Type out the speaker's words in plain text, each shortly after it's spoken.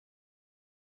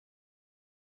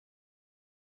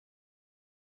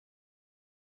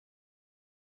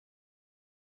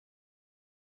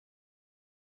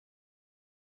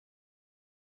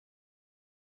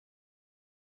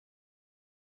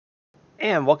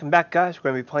And welcome back, guys.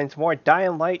 We're going to be playing some more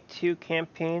Dying Light 2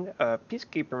 campaign,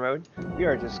 Peacekeeper mode. We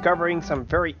are discovering some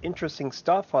very interesting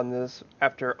stuff on this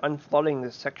after unflooding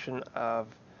this section of,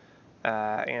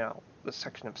 this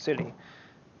section of city.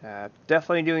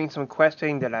 Definitely doing some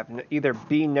questing that I've either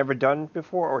never done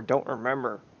before or don't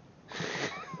remember.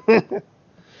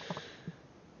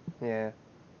 Yeah.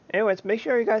 Anyways, make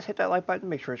sure you guys hit that like button,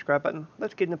 make sure to subscribe button.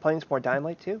 Let's get into playing some more Dying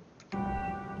Light 2.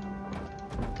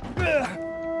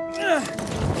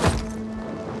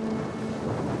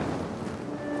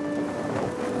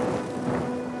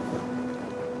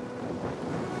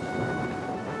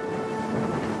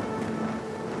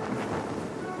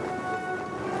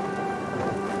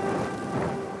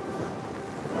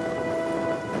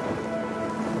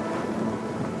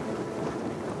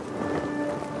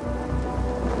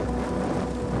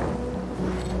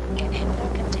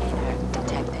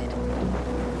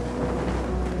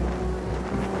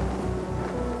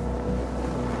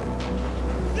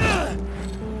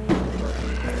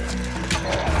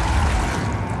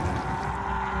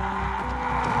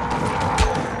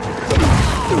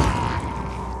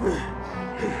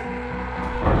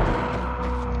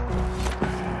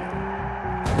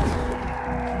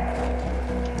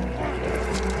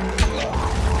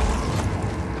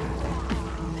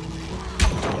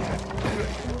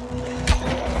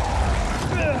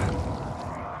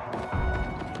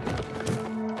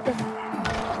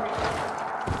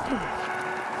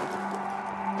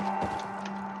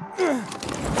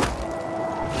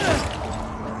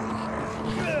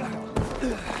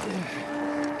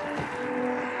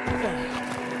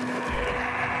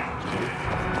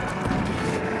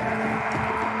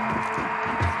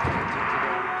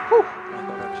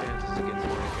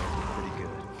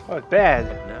 Oh, it's bad.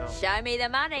 No. Show me the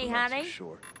money, honey.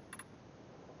 Sure.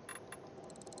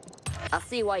 I'll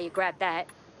see why you grabbed that.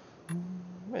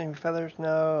 Any feathers?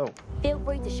 No. Feel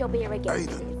free to shop here again.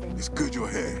 Aiden, it's good you're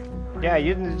here. Yeah,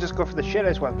 you didn't just go for the shit I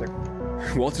just went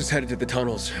through. Walter's headed to the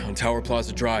tunnels on Tower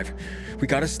Plaza Drive. We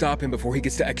gotta stop him before he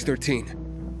gets to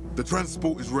X18. The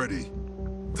transport is ready.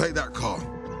 Take that car.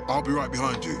 I'll be right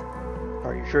behind you.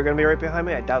 Are you sure you're gonna be right behind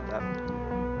me? I doubt that.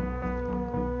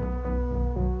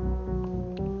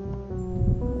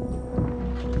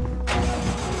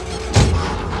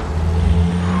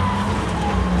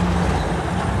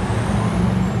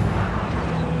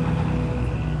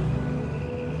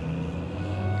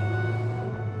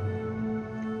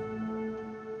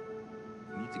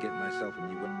 Need to get myself a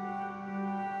new weapon.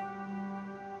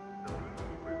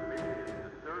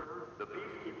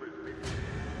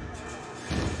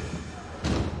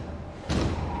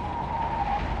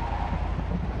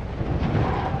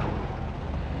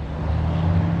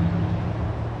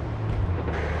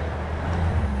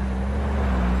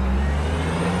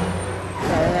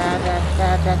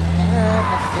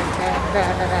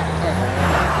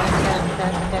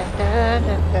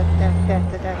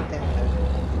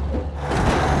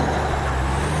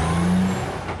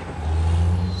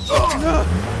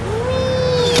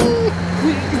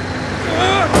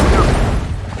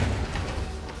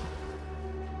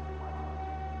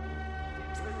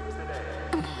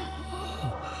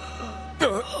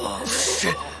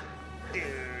 Shit.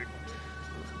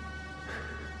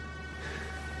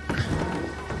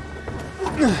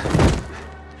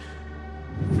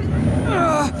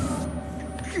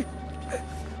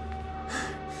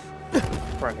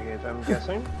 Renegade, I'm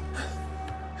guessing.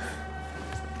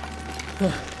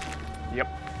 Yep.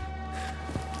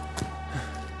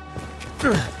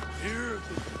 Here are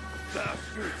the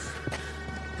bastards.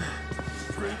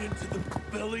 Straight into the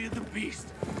belly of the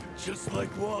beast, just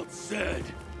like Walt said.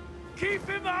 Keep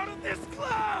him out of this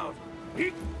cloud!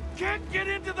 He can't get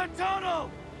into the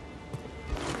tunnel!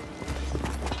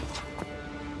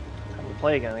 Time to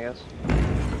play again, I guess.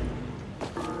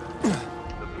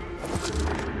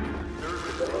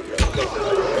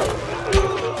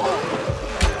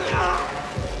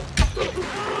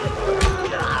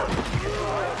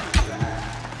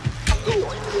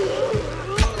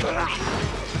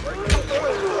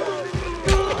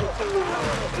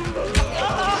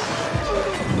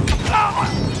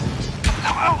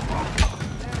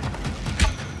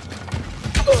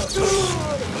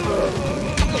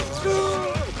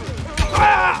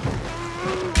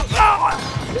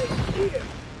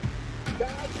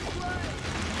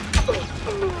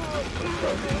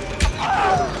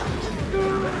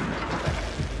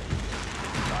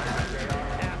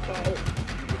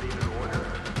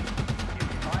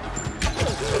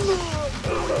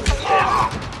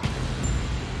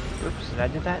 Oops, did I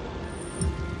do that?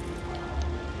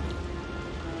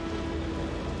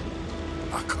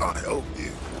 I can't help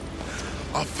you.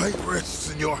 Our fate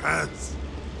rests in your hands.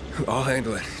 I'll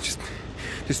handle it.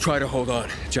 Just try to hold on,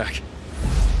 Jack.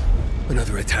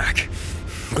 Another attack.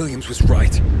 Williams was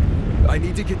right. I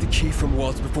need to get the key from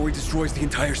Waltz before he destroys the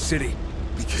entire city.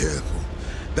 Be careful.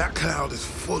 That cloud is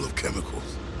full of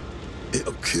chemicals.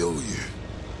 It'll kill you.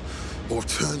 Or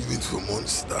turn you into a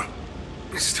monster.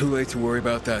 It's too late to worry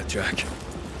about that, Jack.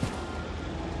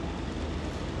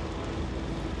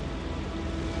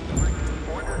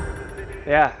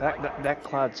 Yeah, that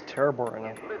cloud's terrible right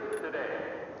now.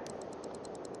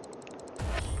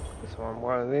 Just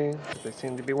one of these. They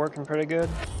seem to be working pretty good.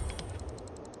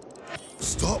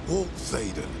 Stop Waltz,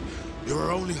 Aiden. You're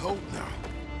our only hope now.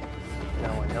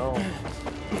 Now I know.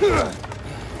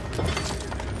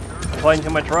 Playing too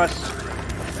much Rust.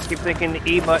 Keep thinking the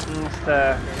E buttons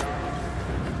to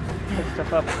pick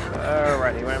stuff up.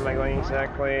 Alrighty, where am I going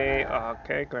exactly?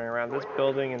 Okay, going around this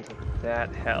building into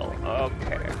that hell.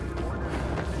 Okay.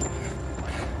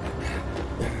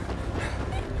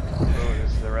 Oh,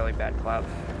 this is a really bad cloud.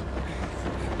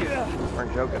 We're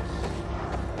joking.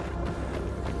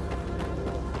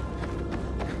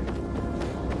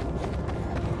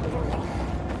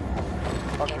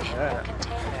 Fuck is that?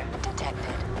 Container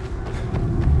detected.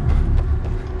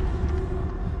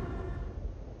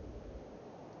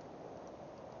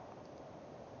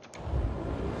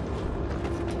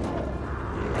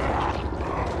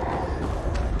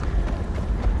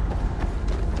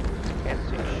 Can't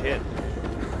see shit.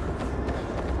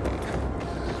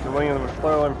 Going in the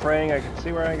flow and praying, I can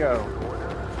see where I go.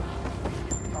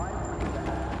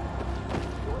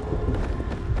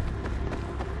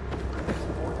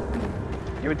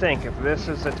 You would think if this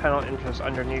is the tunnel entrance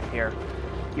underneath here,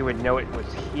 you would know it was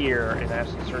here and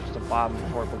actually search the bottom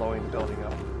before blowing the building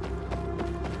up.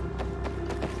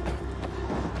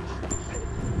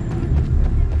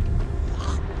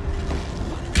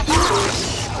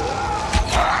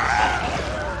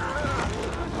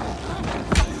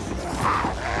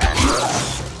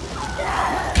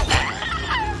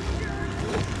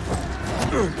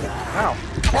 Ow!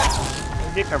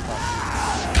 Where did it come from?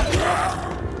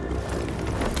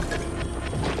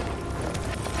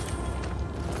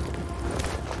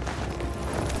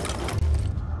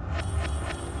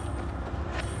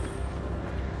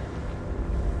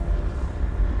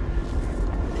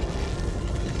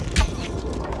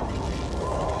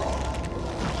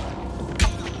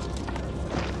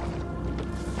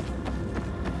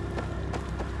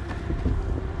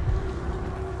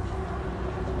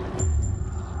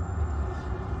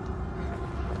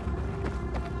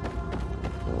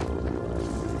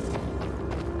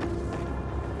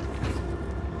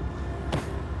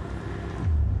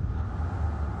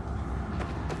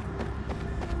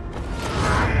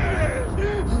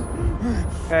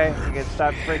 Okay, you can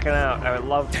stop freaking out. I would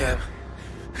love to.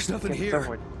 There's nothing get here.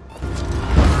 forward.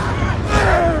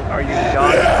 Are you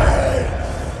done?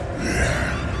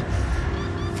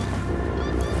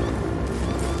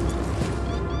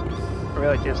 I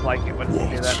really dislike it when you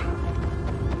do that.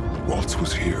 Waltz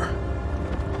was here.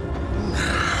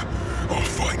 I'll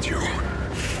find you,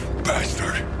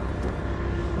 bastard.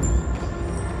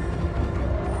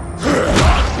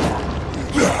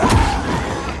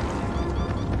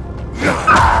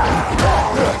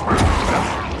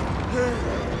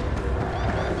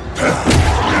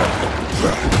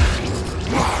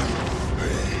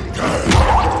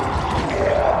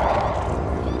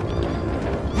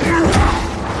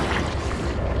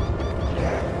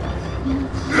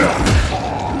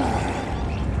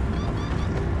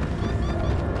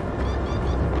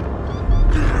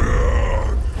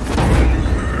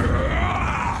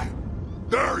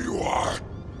 There you are.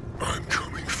 I'm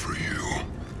coming for you.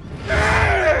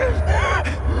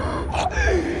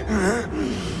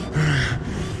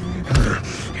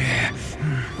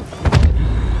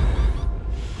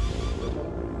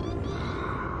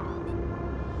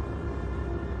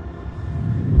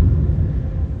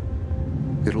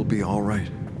 It'll be all right.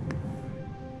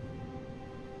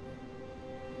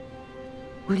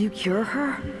 Will you cure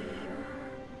her?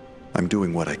 I'm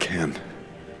doing what I can,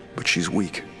 but she's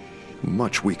weak.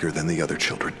 Much weaker than the other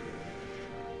children.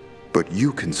 But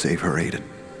you can save her, Aiden.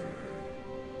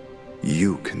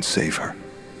 You can save her.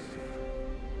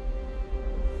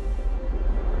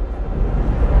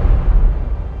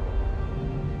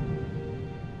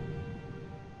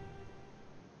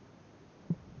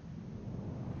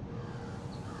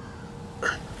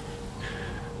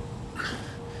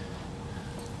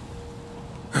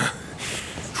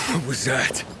 What was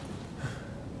that?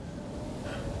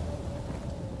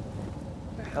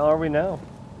 The hell are we now?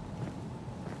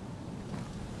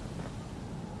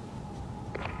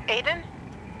 Aiden?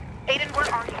 Aiden,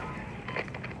 where are you?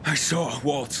 I saw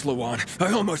Waltz, Lawan.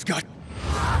 I almost got...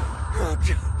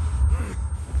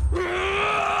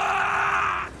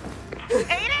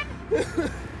 Aiden?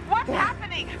 What's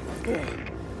happening?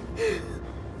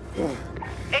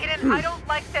 Aiden, I don't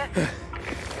like this.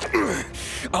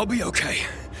 I'll be okay.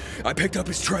 I picked up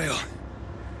his trail.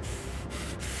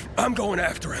 I'm going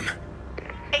after him.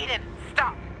 Aiden,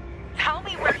 stop. Tell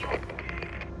me where you...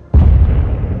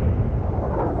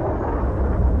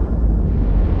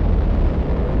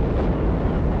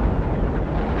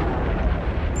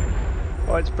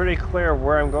 Well, it's pretty clear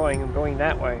where I'm going. I'm going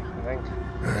that way, I think.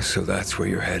 So that's where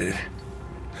you're headed.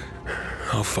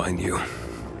 I'll find you.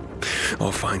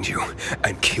 I'll find you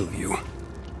and kill you.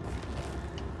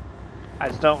 I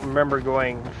just don't remember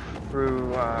going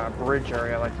through a bridge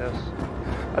area like this.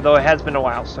 Although it has been a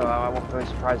while, so I won't be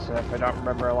surprised if I don't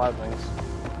remember a lot of things.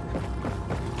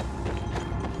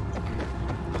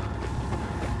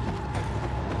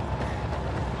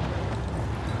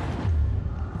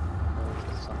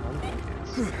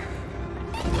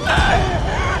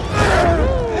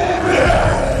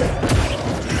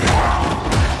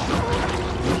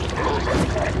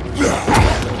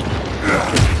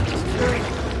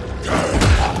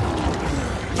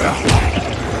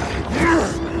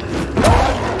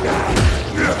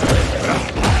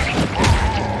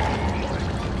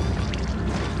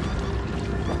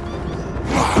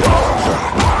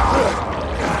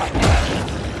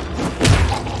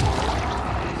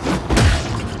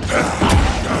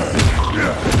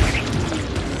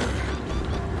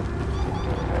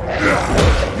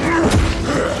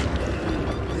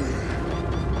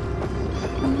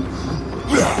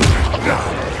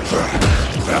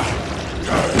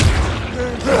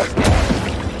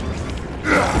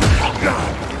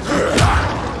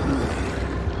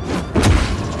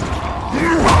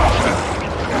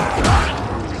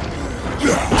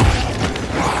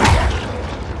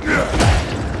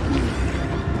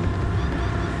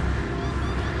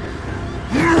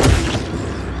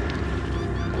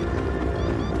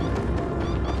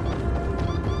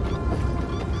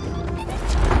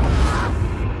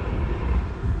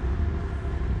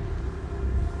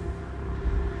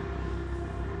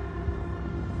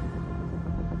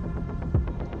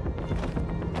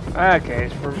 Okay,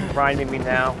 it's reminding me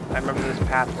now. I remember this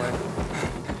pathway.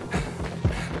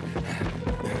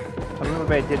 I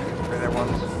remember I did come through there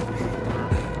once.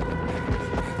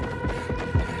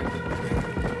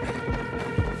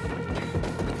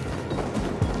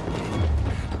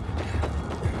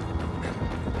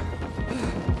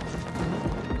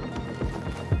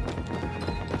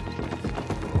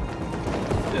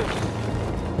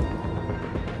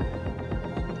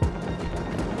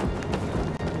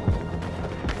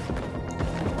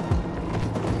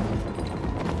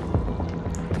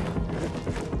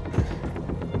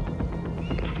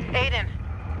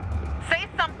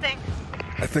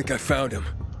 I think I found him.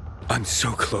 I'm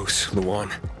so close,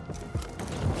 Luan.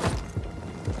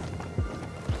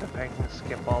 If I can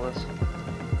skip all this.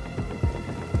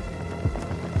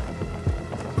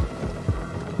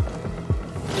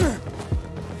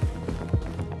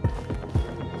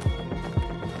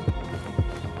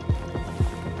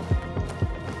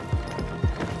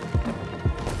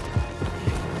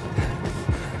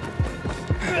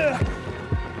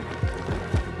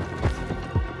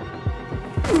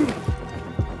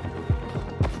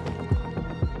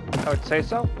 I would say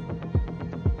so.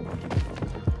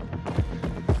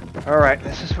 Alright,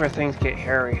 this is where things get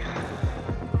hairy.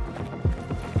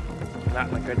 Not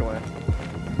in a good way.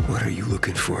 What are you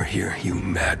looking for here, you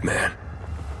madman?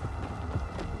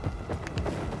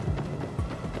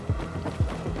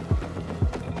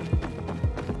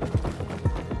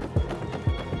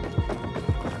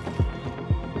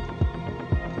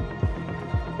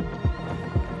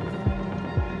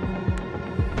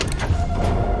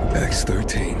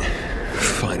 X18.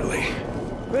 Finally.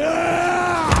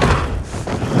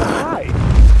 Hi.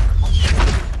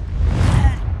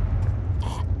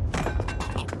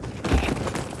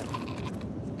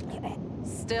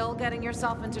 Still getting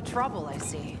yourself into trouble, I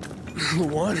see.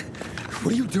 Luan,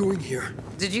 what are you doing here?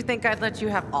 Did you think I'd let you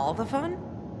have all the fun?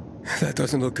 That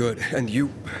doesn't look good, and you're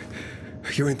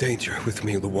in danger with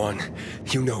me, Luan.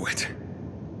 You know it.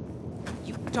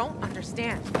 You don't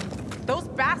understand. Those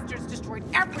bastards destroyed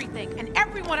everything and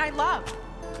everyone I love.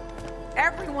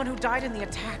 Everyone who died in the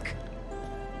attack.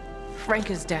 Frank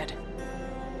is dead.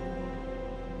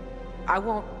 I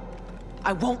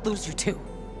won't lose you too.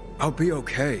 I'll be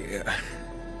okay.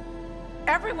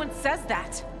 Everyone says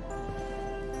that.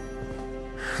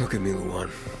 Look at me, Luan.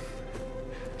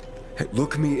 Hey,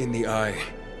 look me in the eye.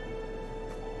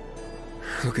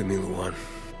 Look at me, Luan.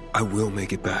 I will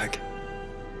make it back.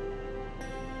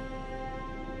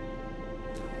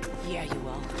 Yeah, you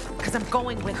will. 'Cause Because I'm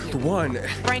going with you. The one...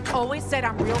 Frank always said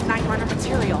I'm real Night Runner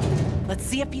material. Let's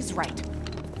see if he's right.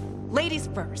 Ladies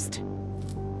first.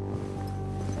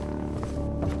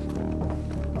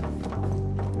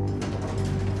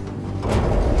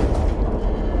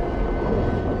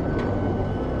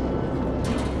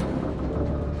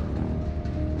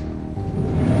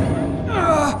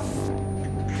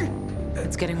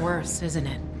 It's getting worse, isn't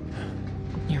it?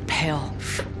 You're pale.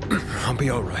 I'll be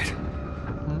all right.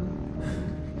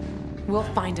 We'll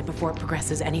find it before it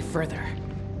progresses any further.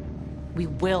 We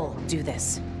will do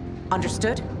this.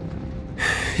 Understood?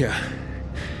 Yeah.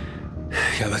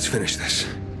 Yeah, let's finish this.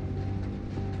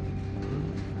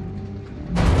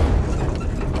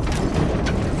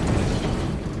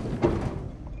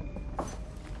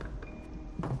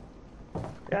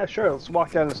 Yeah, sure. Let's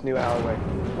walk down this new alleyway.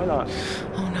 Why not?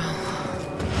 Oh no.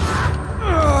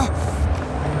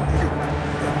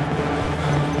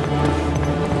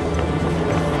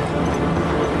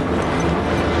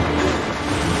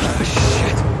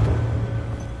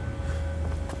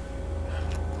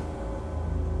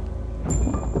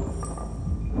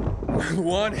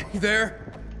 Luan, you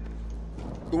there?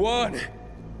 Luan!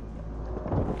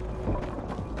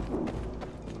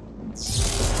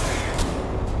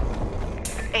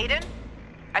 Aiden?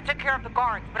 I took care of the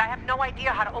guards, but I have no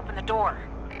idea how to open the door.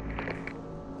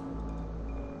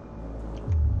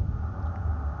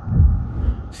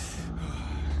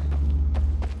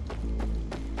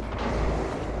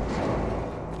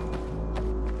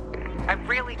 I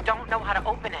really don't know how to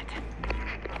open it.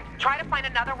 Try to find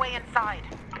another way inside.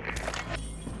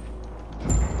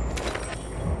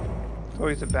 It's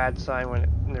always a bad sign when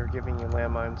they're giving you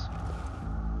landmines.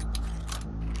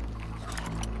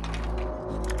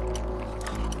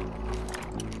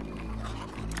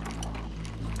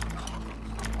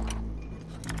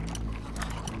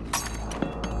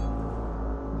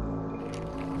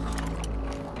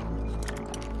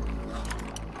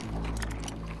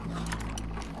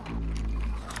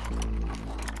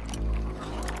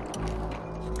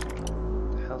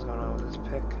 What the hell's going on with this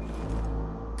pick?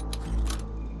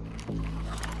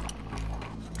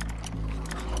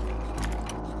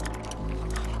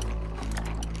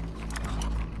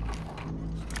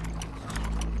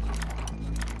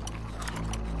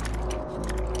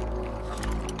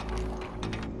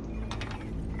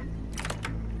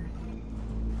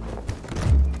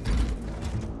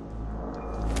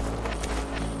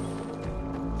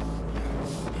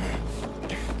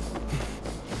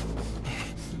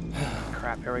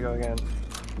 Crap, here we go again.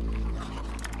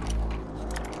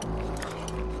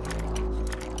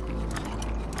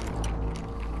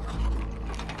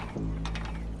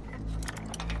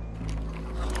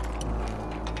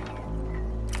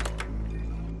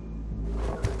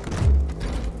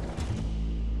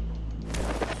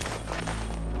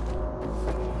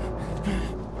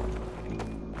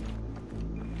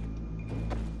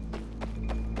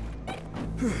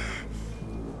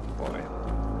 Boy.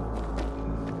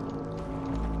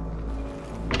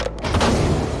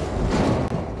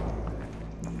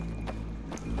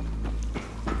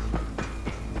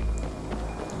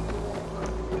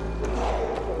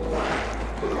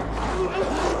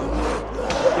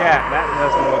 Yeah, that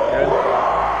doesn't look good.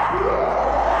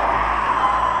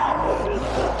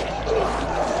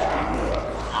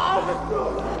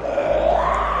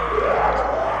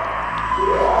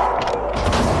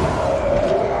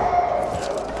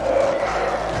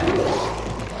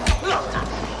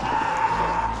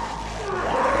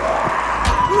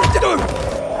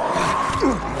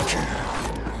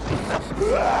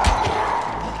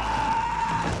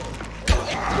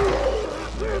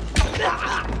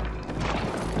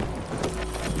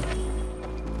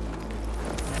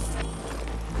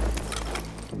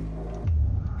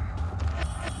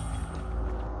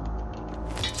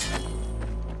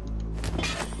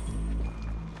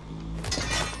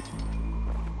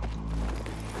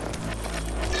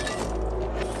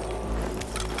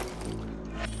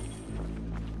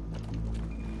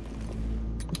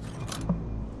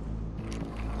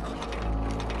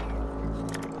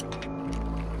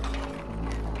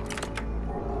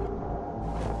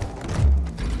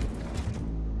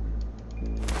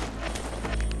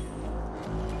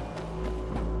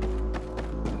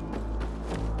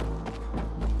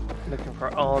 Looking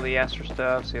for all the extra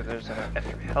stuff, see if there's an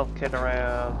extra health kit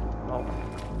around. Oh.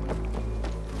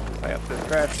 Way up to the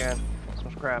trash can.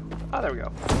 Some scrap. Ah, there we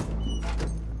go.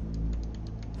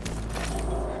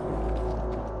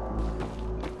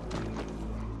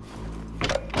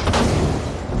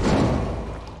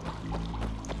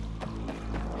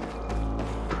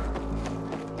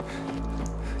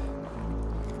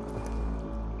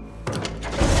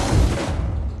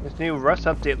 new Rust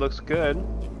update looks good.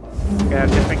 Got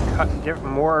different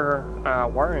more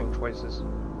wiring choices.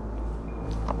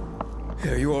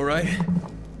 Are you all right?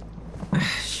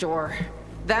 Sure.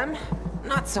 Them?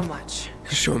 Not so much.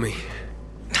 Show me.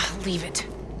 Leave it.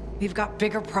 We've got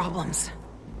bigger problems.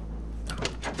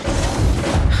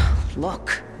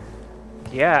 Look.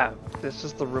 Yeah, this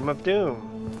is the Room of Doom.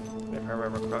 If I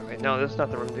remember correctly. No, this is not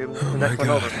the Room of Doom. Oh The my next one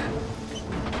God. over.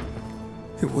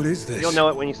 Hey, what is this? You'll know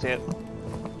it when you see it.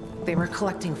 They were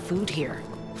collecting food here.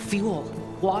 Fuel.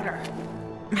 Water.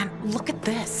 Man, look at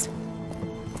this.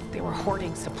 They were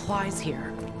hoarding supplies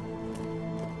here.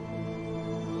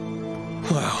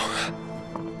 Wow.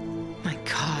 My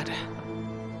God.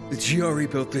 The GRE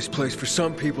built this place for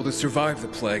some people to survive the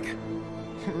plague.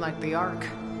 Like the Ark.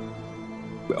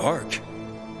 The Ark?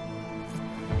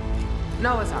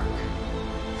 Noah's Ark.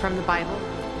 From the Bible.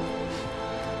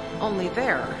 Only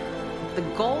there, the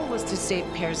goal was to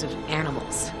save pairs of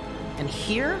animals. And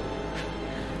here,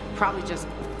 probably just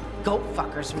goat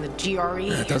fuckers from the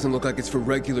GRE. It doesn't look like it's for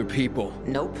regular people.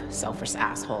 Nope, selfish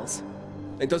assholes.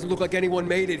 It doesn't look like anyone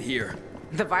made it here.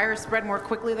 The virus spread more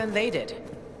quickly than they did.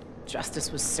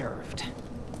 Justice was served.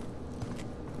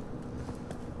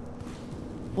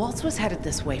 Waltz was headed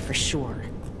this way for sure.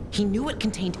 He knew it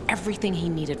contained everything he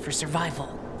needed for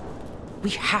survival. We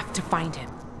have to find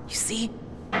him. You see?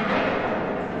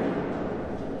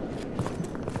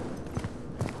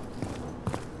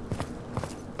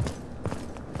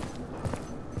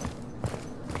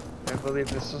 I believe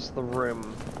this is the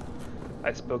room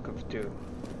I spoke of Doom.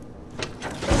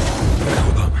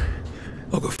 Hold up.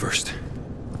 I'll go first.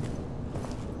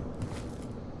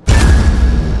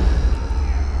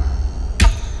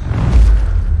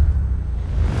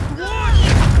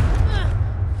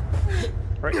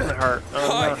 Right in the heart.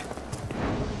 Oh, no.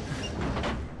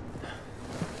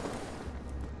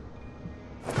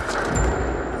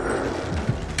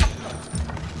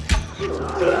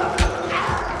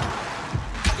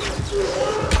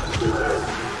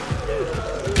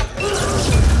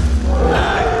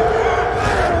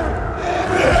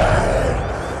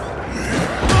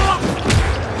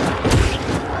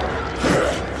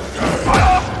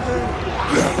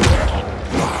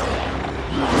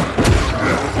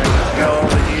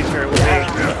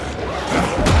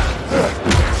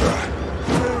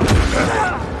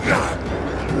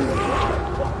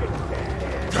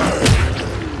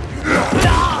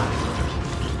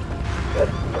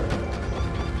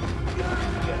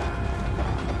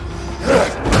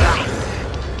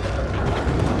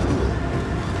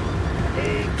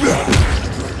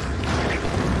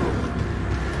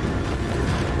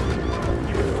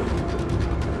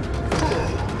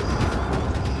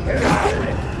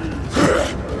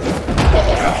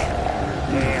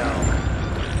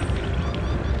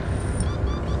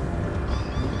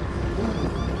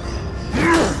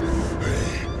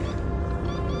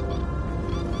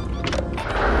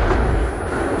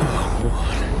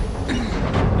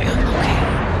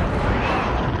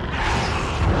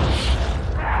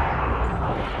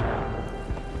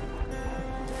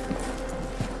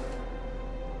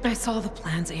 I saw the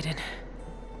plans, Aiden.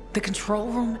 The control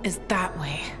room is that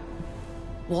way.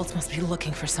 Waltz must be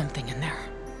looking for something in there.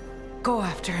 Go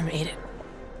after him, Aiden.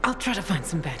 I'll try to find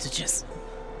some bandages.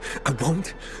 I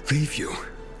won't leave you.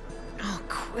 Oh,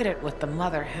 quit it with the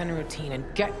mother-hen routine and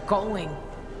get going.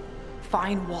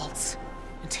 Find Waltz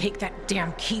and take that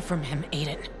damn key from him,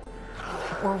 Aiden.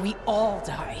 Or we all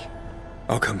die.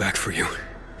 I'll come back for you.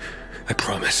 I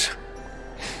promise.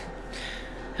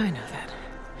 I know that.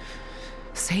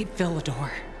 Save Villador.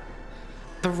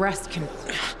 The rest can...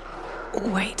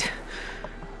 wait.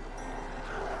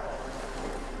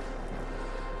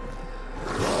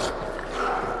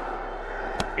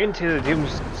 Into the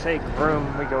doomsake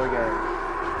room we go again.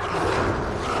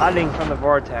 Hiding from the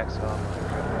vortex. Oh my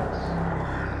goodness.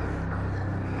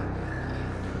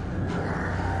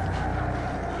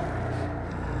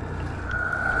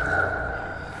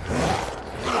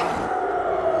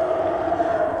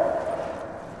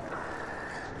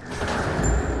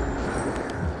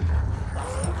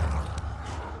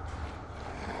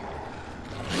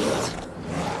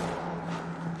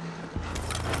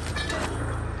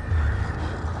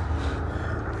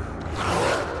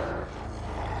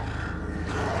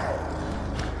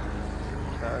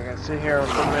 Sit here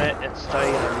for a minute and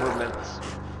study their movements.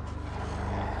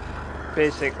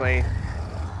 Basically,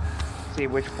 see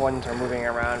which ones are moving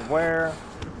around where.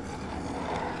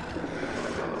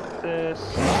 This.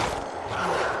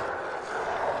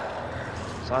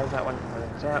 As long as that one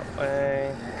goes that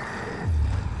way.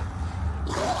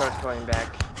 Start going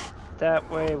back that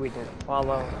way. We need to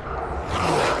follow.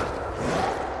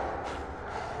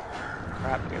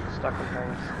 crap, get stuck in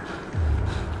things.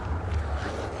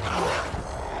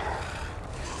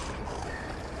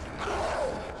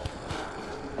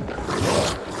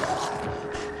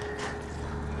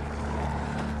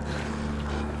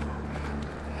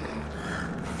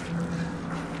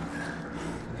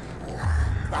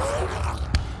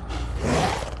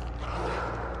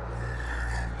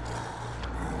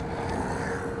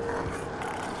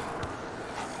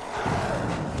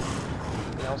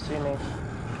 You don't see me.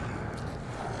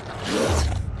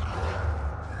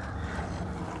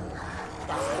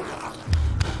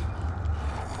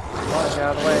 Come on, get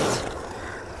out of the way.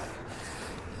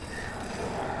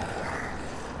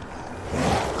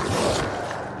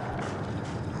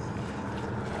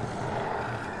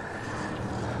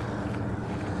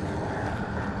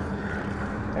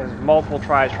 There's multiple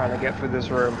tries trying to get through this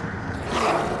room.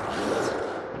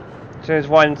 As soon as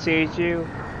one sees you,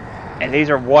 and these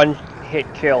are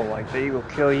one-hit kill, like they will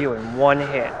kill you in one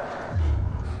hit.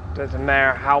 Doesn't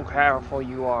matter how powerful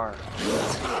you are.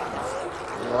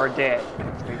 You are dead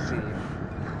if they see you.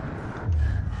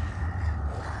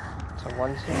 So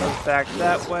once he goes back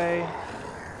that way,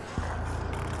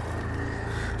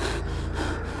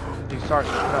 you start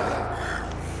to go.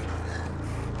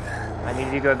 I need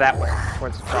you to go that way,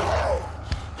 towards the truck.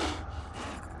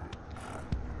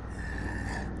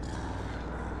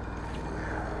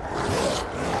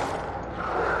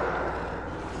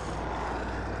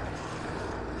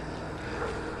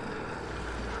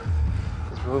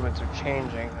 His movements are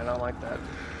changing. I don't like that.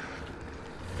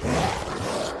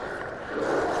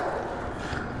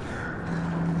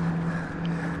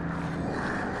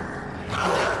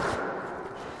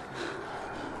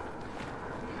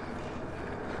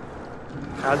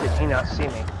 How did he not see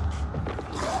me?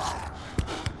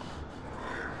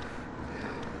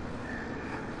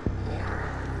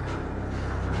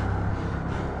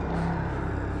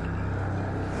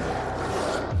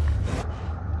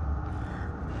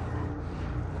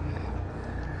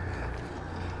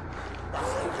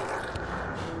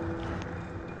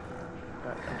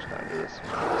 Alright, I'm just gonna do this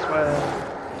way.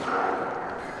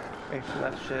 Wait for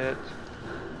that shit.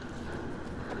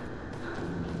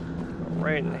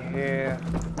 Right in here.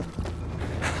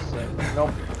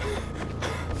 Nope.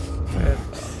 Get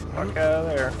the fuck out of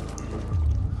there.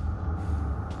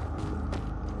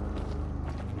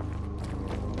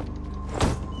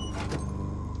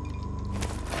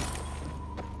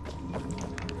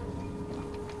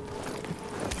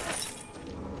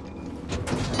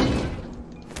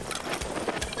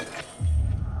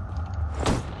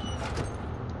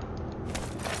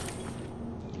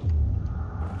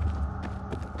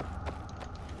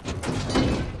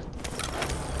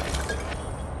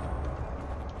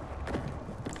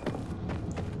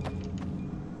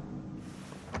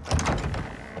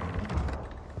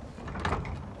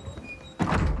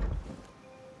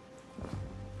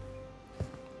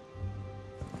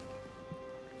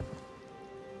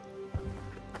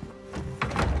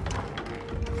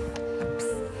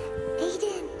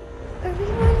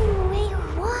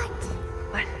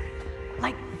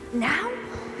 Now?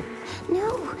 No,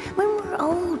 when we're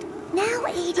old. Now,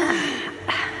 Edie.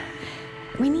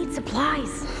 We need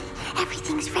supplies.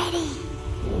 Everything's ready.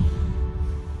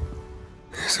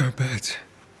 There's our beds.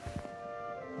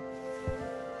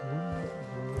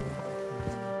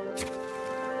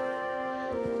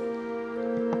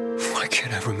 Why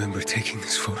can't I remember taking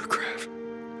this photograph?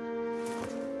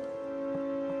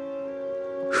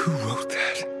 Who wrote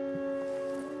that?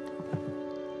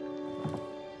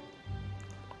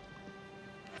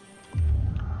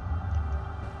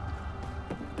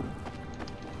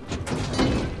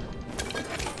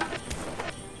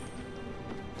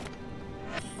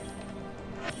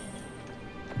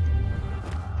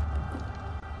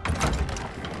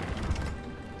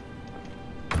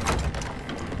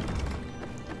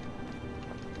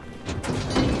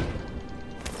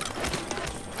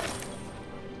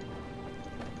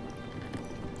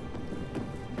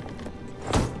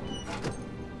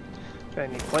 I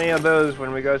need plenty of those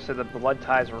when we go to the Blood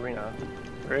Ties Arena.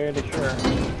 Pretty sure.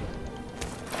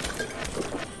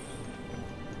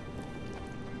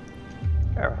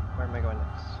 Alright, where am I going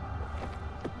next?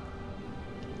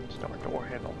 There's no door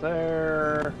handle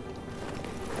there.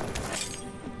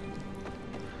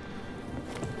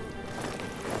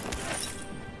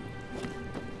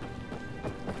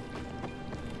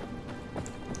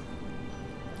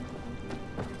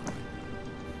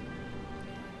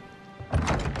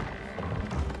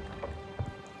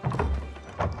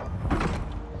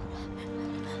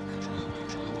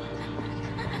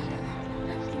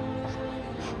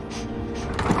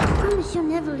 You'll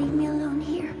never leave me alone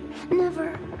here.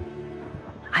 Never.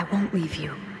 I won't leave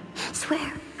you. Swear.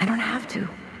 swear, I don't have to.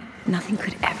 Nothing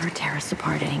could ever tear us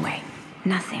apart anyway.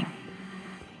 Nothing.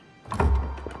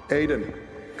 Aiden,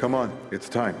 come on, it's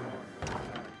time.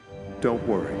 Don't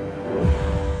worry.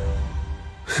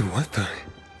 What the?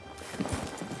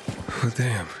 Oh,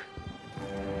 damn.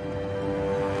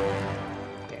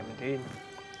 Damn indeed.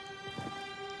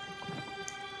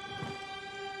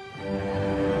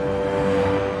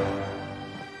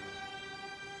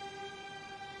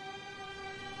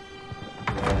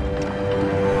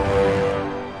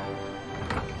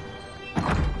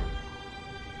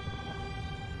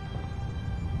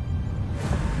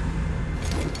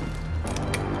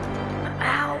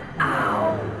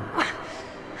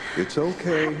 It's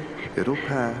okay. It'll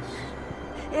pass.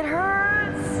 It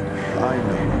hurts.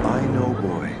 I know,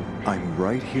 boy. I'm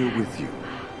right here with you.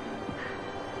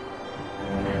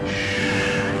 Shh,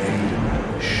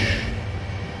 Aiden. Shh.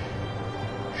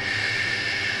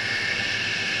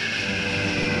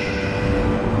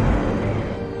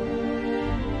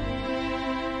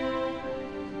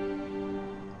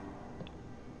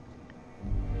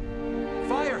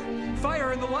 Fire!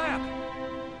 Fire in the lab!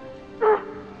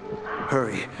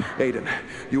 Hurry, Aiden.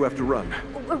 You have to run.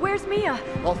 Where's Mia?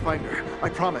 I'll find her. I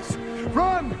promise.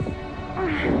 Run!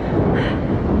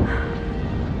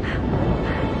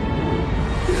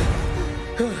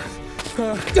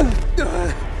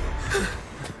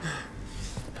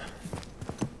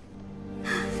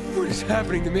 What is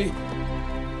happening to me?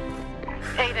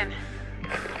 Aiden.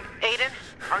 Aiden,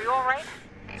 are you all right?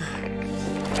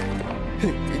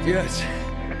 Yes.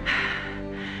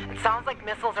 It sounds like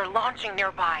missiles are launching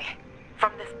nearby.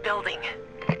 From this building.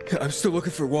 I'm still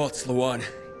looking for Waltz, Luan.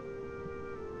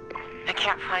 I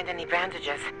can't find any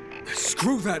bandages.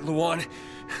 Screw that, Luan.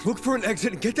 Look for an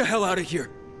exit and get the hell out of here.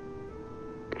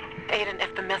 Aiden,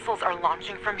 if the missiles are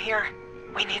launching from here,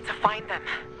 we need to find them.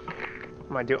 I'm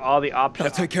gonna do all the options.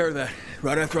 I'll take care of that,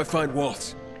 right after I find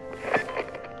Waltz.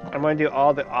 I'm gonna do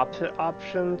all the opposite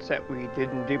options that we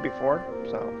didn't do before.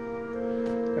 So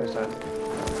there's a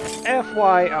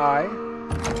FYI.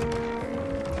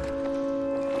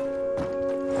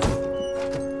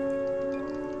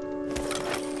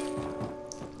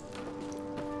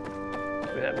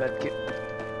 That medkit.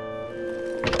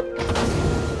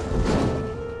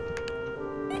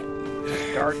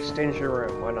 Dark, stingy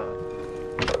room. Why not?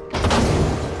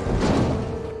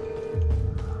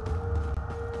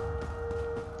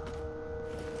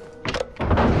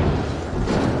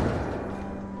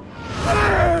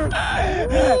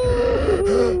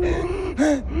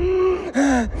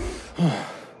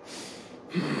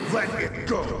 Let it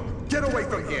go. Get away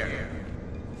from here.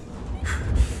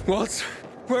 Waltz,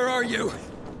 where are you?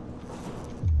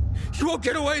 You won't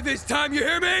get away this time, you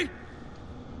hear me?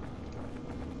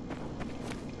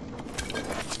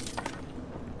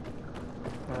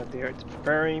 Oh dear, it's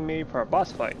preparing me for a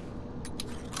boss fight.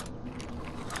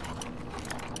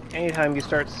 Anytime you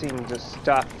start seeing this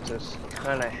stuff just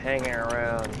kind of hanging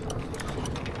around,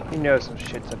 you know some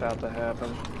shit's about to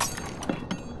happen.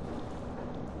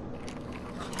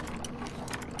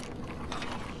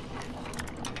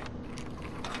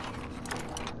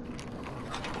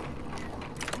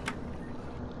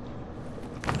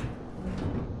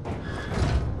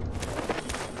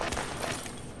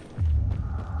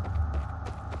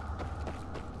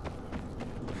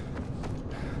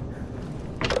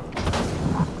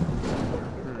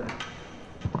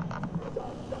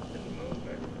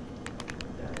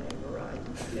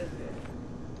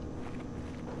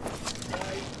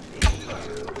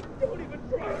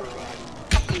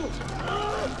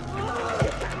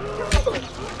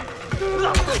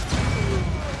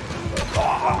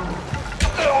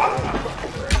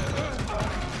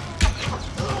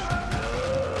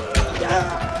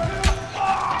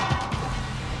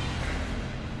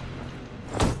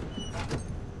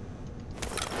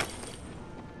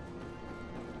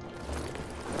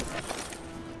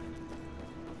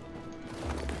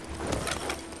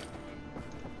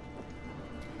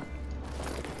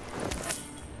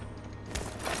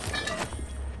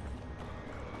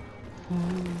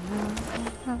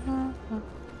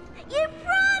 You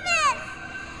promised!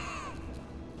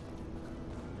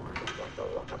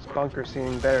 This bunker's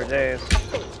seen better days.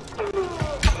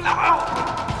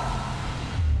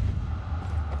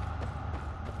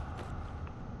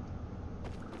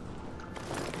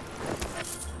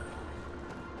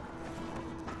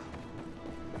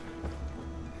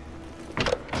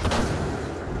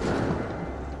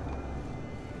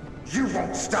 You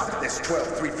won't stop this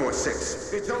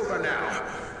 12346. It's over now.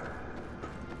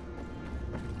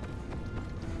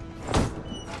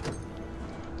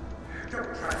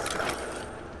 Don't try to stop it.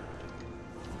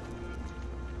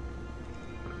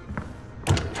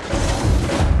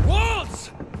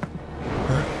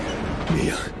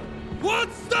 Mia! Walt,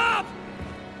 stop!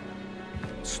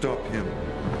 Stop him.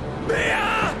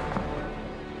 Mia!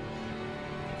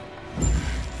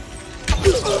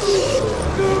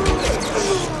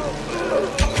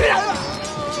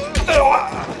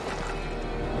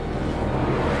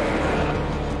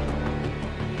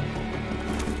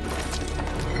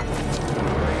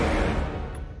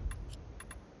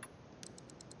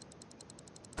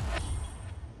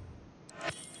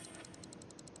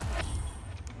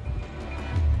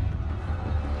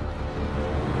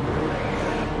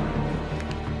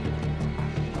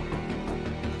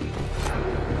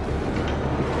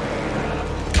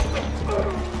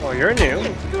 Well, you're new.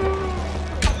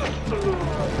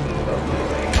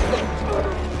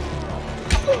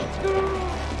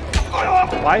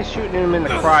 Why shooting him in the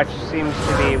crotch seems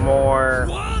to be more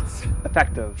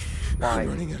effective? Why? I'm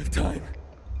running out of time.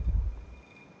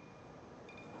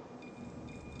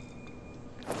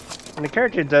 When the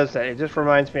character does that, it just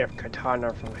reminds me of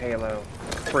Katana from Halo,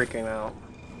 freaking out.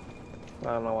 I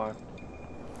don't know why.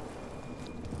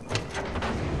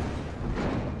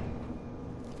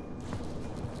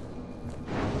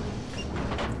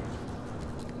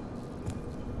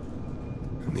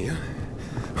 Mia?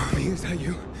 Oh, Mia, is that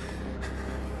you?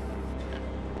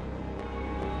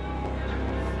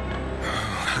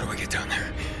 How do I get down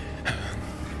there?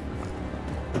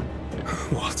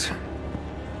 Walt?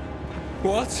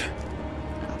 Walt?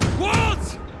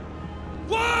 Walt!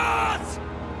 Walt!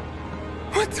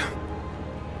 What the?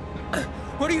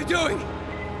 What are you doing?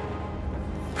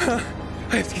 I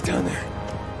have to get down there.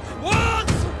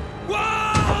 Walt!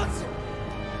 Walt!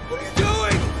 What are you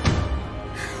doing?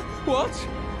 Walt?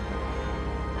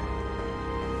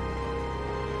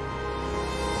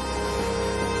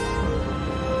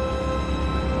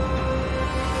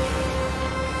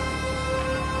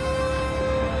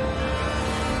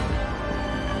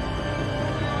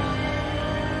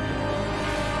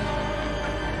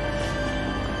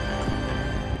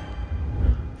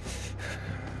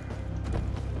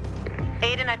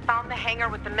 Aiden, I found the hangar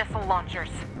with the missile launchers.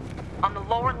 On the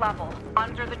lower level,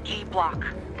 under the G block.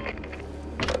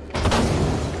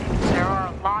 There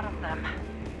are a lot of them.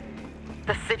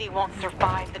 The city won't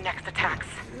survive the next attacks.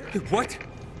 What?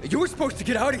 You were supposed to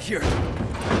get out of here!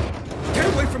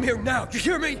 Get away from here now! You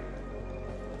hear me?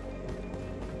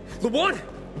 Lawan!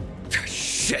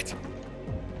 Shit!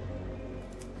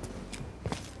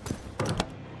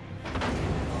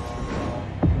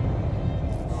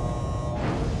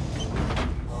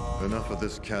 Enough of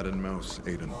this cat and mouse,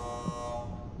 Aiden.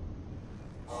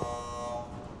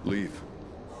 Leave.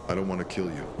 I don't want to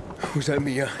kill you. Was that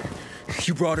Mia?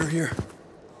 You brought her here?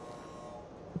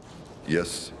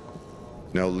 Yes.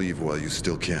 Now leave while you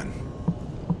still can.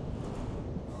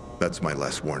 That's my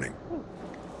last warning.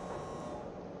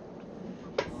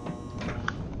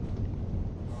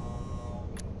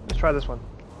 Let's try this one.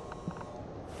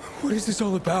 What is this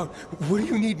all about? What do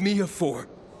you need Mia for?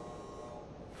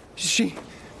 She's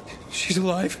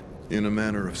alive? In a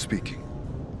manner of speaking.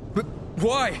 But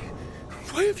why?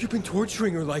 Why have you been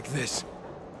torturing her like this?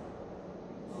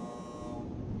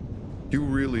 You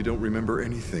really don't remember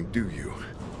anything, do you?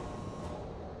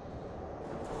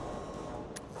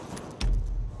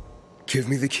 Give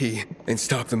me the key and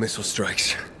stop the missile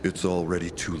strikes. It's already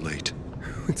too late.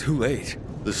 Too late?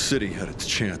 The city had its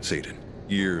chance, Aiden,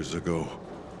 years ago,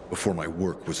 before my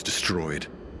work was destroyed.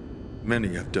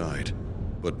 Many have died,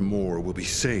 but more will be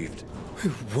saved.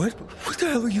 What? What the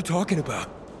hell are you talking about?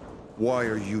 Why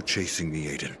are you chasing me,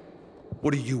 Aiden?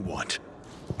 What do you want?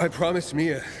 I promised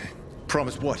Mia.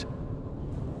 Promise what?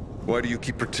 Why do you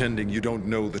keep pretending you don't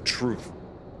know the truth?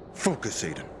 Focus,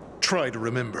 Aiden. Try to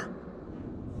remember.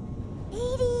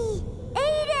 Edie!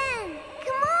 Aiden!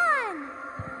 Come on!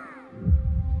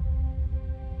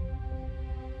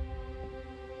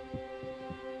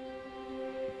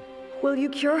 Will you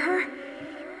cure her?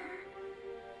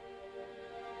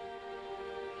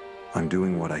 I'm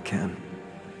doing what I can.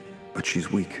 But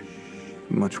she's weak.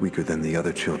 Much weaker than the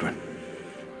other children.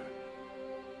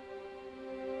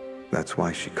 That's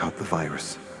why she caught the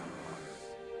virus.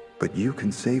 But you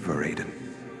can save her, Aiden.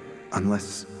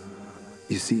 Unless...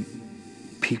 You see,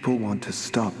 people want to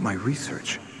stop my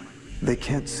research. They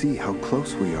can't see how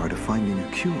close we are to finding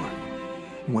a cure.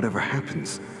 Whatever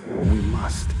happens, we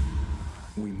must.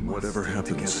 Whatever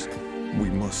happens, we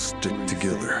must stick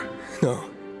together. No.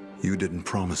 You didn't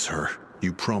promise her.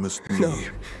 You promised me. No.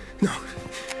 No.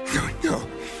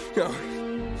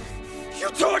 You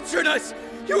tortured us!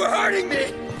 You were hurting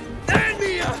me! And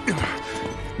Mia!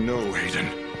 No, Aiden.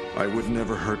 I would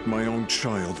never hurt my own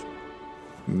child.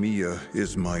 Mia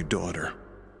is my daughter.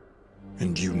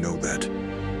 And you know that.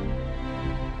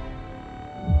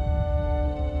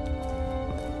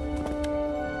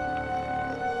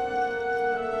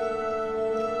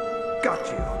 got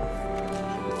you.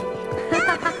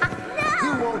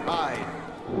 You won't hide.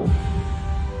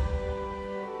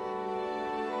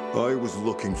 I was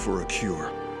looking for a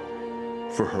cure.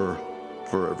 For her,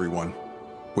 for everyone.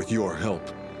 With your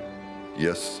help.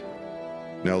 Yes.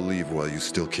 Now leave while you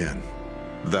still can.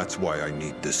 That's why I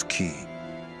need this key.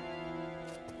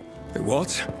 Hey,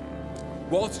 Walt?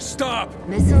 Walt, stop!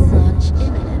 Missile launch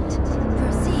imminent.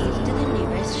 Proceed to the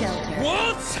nearest shelter.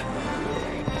 Walt!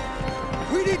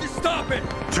 We need to stop it!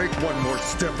 Take one more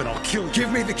step and I'll kill you.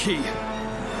 Give me the key.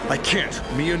 I can't.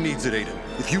 Mia needs it, Aiden.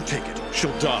 If you take it,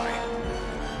 she'll die.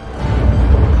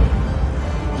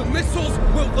 The missiles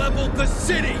will level the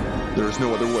city! There is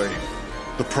no other way.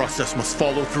 The process must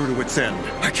follow through to its end.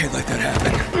 I can't let that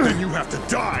happen. Then you have to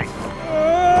die!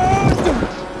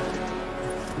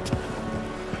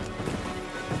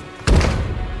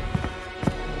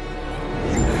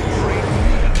 You betrayed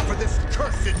Mia for this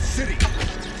cursed city.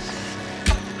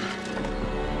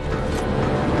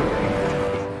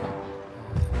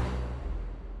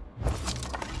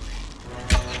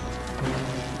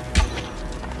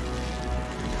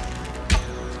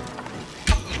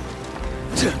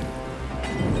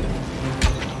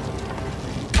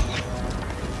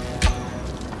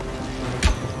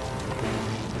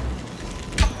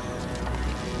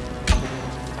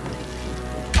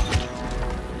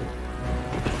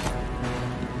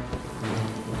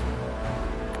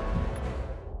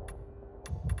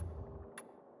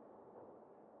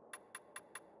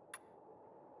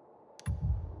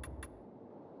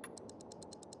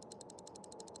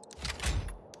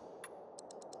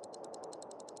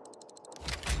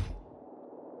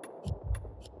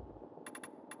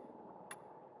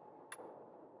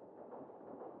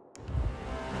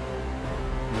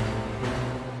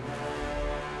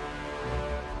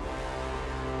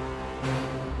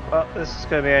 Well, this is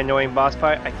going to be an annoying boss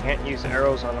fight. I can't use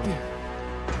arrows on him.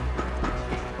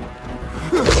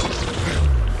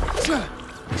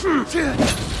 Oh, shit.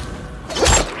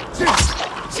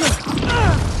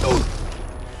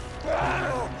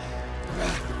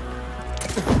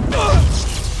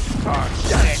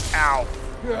 Ow.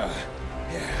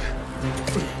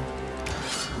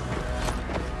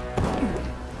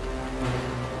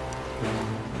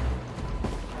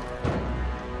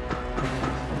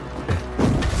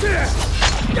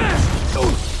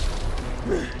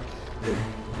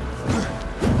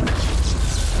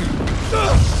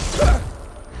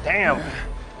 Damn.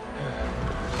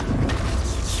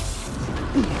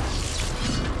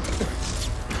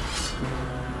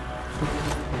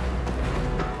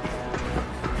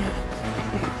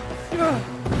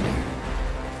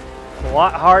 A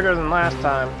lot harder than last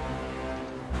time.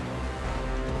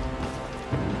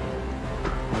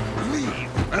 Leave,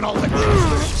 and I'll let you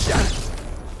live.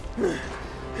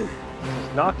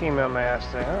 Knocking him on my ass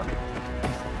there, huh?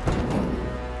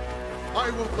 I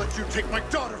won't let you take my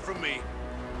daughter from me.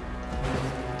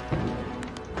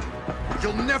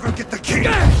 You'll never get the key.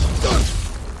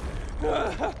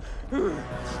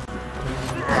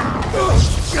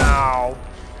 Ow.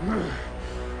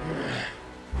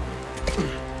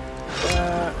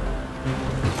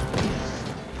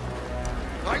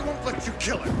 I won't let you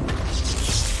kill her.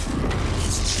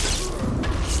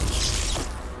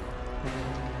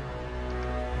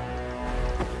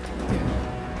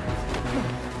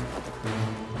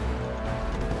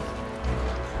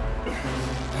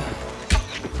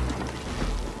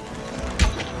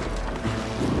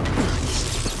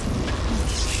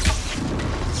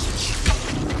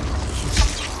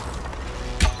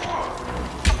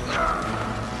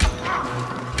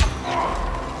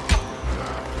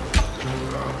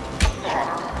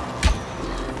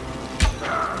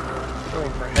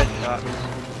 Going for headshots.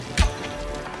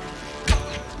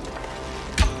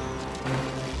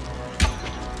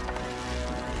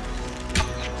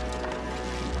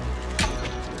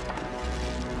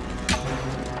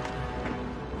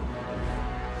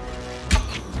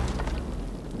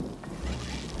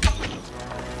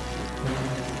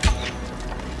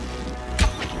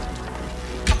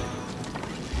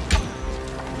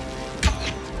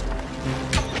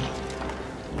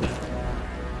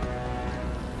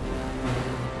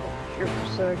 Here for a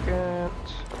second.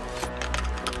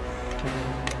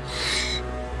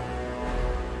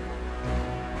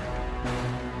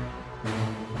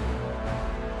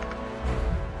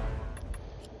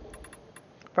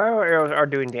 Fire arrows are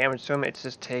doing damage to him, it's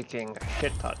just taking a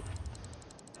shit ton.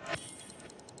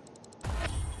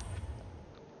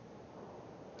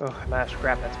 Oh, I'm out of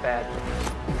scrap, that's bad.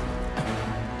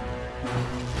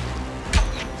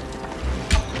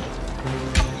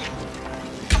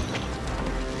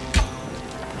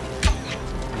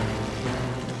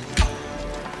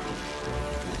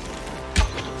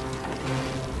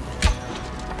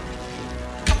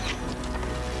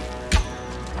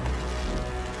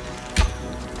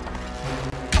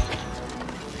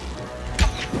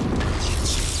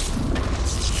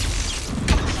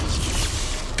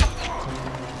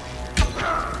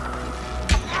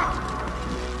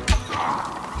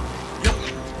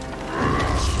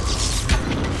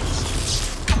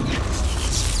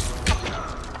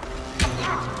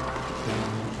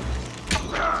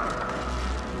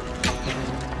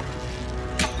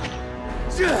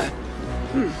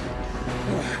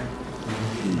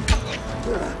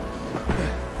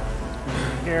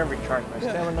 there, recharge my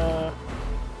stamina.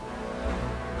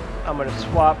 I'm gonna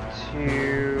swap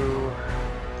to...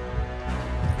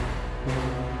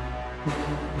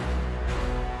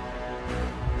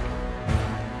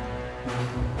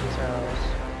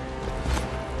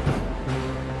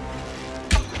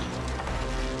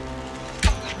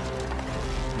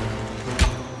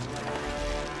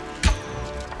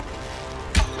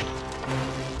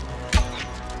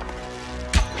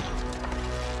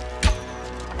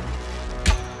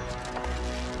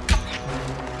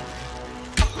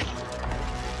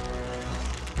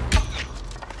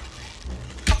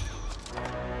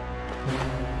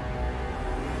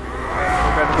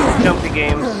 Jumpy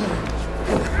games.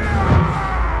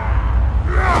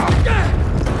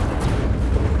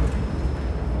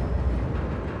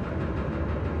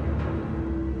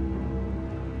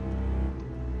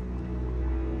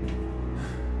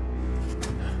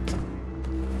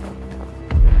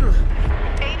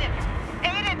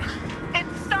 Aiden, it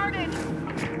started.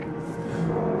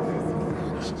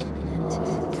 Proceed to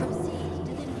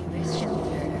the nearest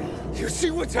shelter. You see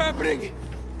what's happening?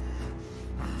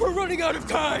 We're running out of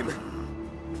time!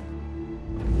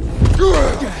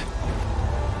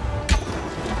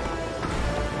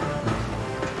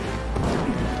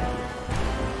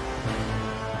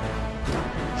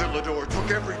 Villador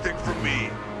took everything from me.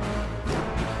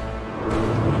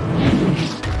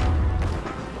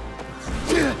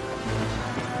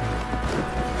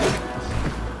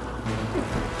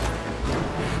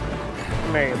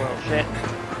 Come here, you little shit.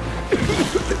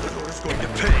 Villador's going to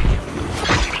pay.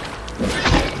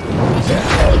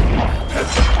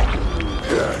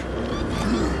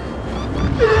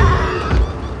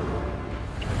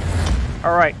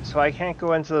 Alright, so I can't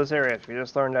go into those areas. We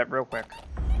just learned that real quick.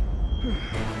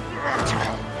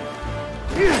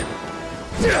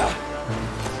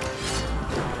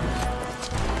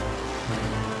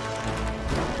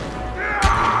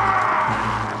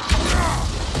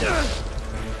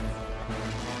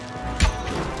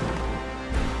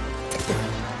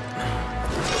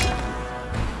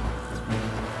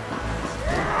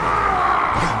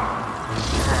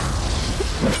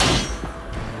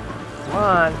 Come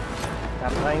on.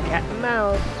 Stop playing cat and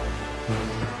mouse.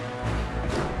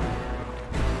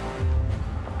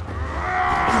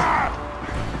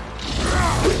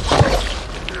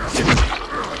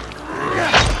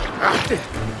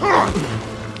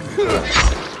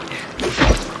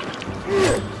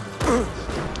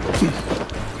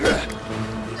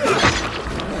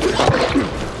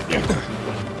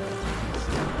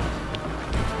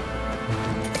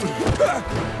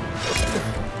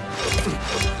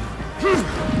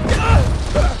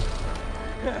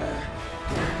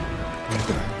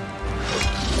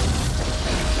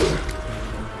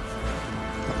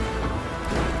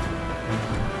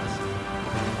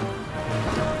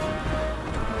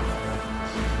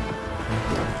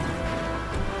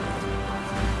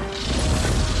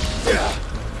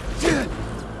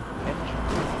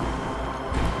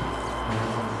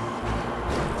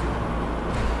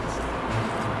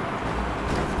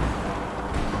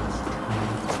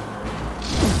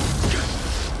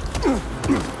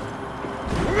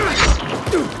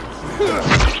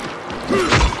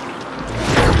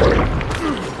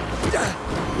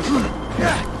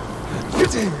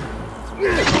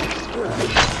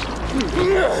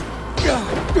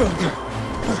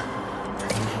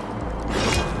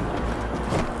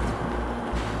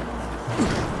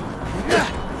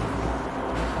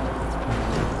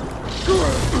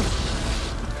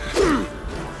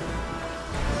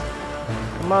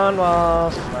 Come on,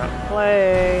 Walls. Not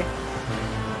play.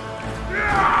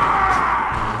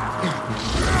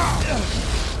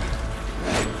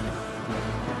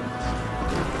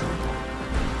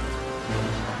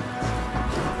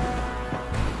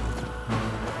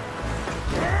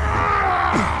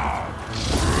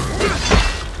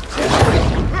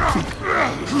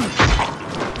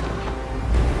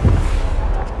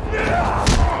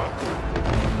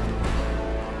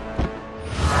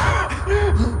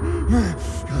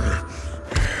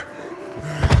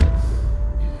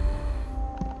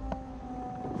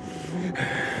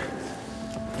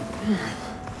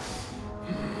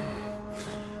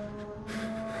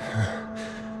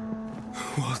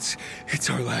 Walt, it's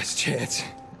our last chance.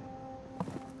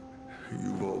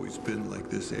 You've always been like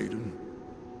this, Aiden.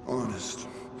 Honest.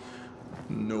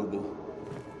 Noble.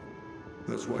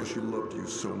 That's why she loved you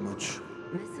so much.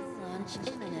 Missile launch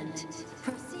imminent.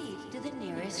 Proceed to the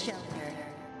nearest shelter.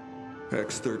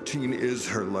 X18 is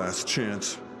her last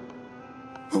chance.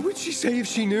 What would she say if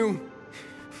she knew?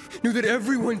 Knew that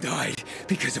everyone died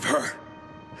because of her.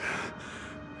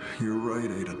 You're right,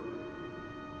 Aiden.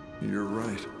 You're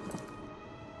right.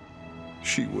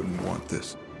 She wouldn't want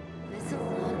this. Missile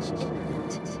launch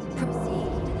imminent.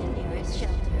 Proceed to the nearest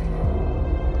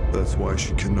shelter. That's why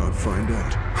she cannot find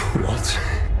out. What?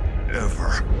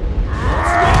 Ever.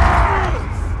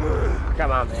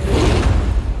 Come on, man.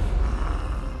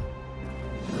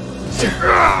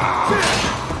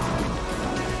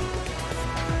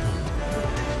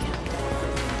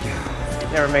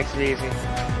 Never makes it easy.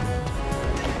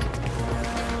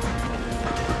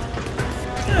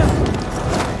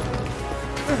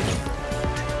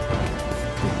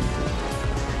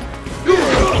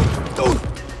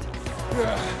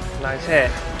 Nice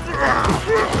hit.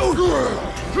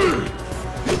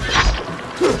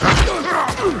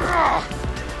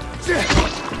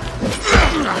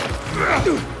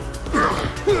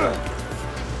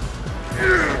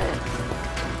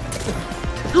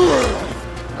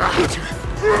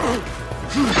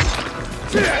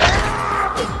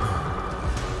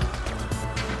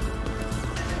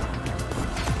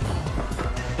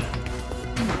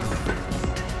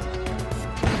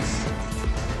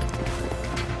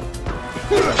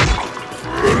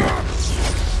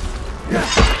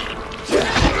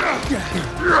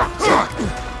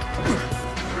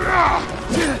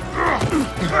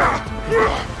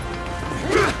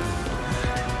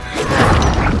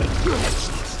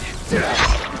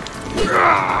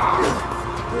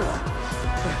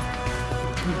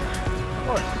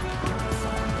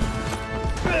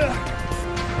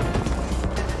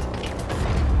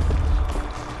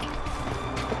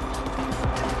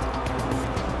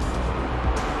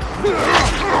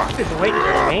 Waiting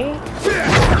for me?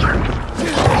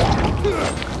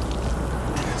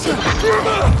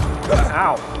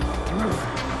 Ow.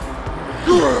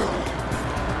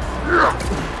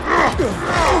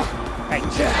 Hey.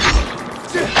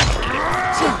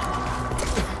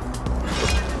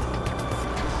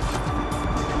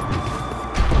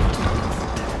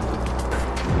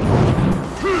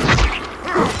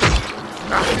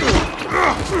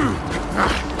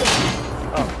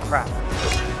 Oh, crap.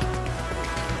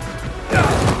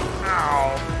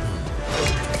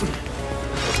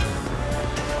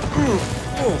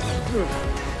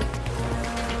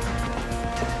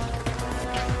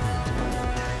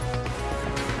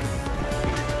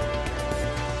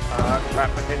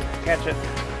 Crap, I didn't catch it.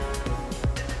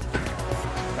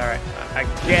 Alright, I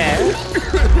guess.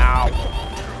 Ow.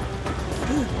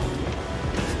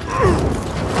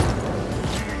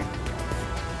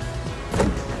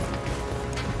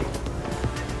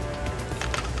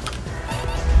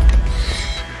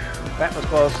 That was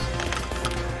close.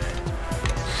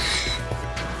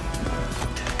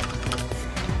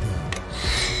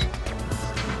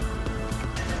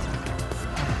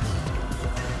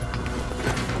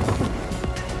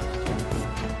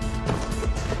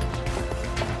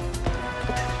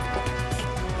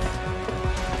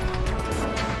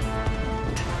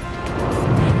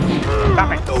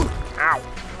 Stop it!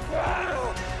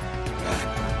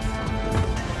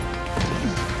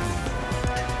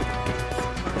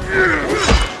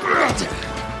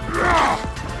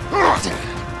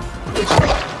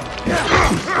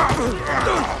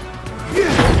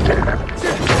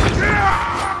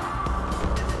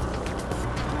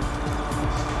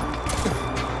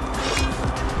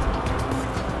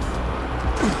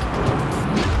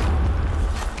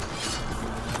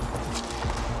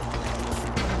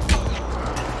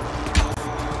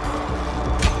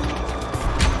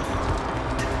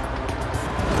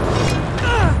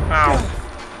 Ow!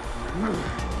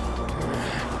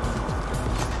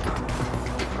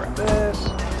 Grab this.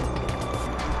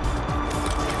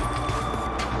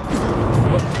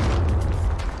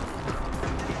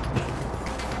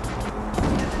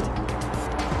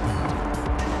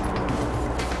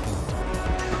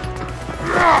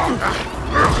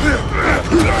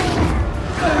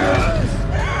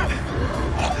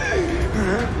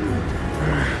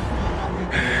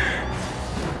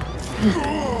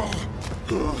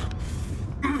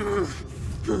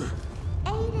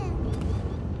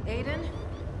 Aiden?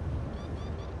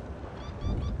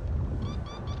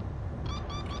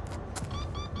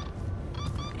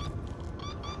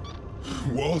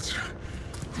 Walt,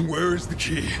 where is the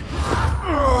key?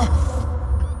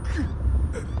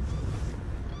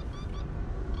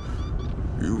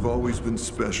 You've always been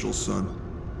special, son.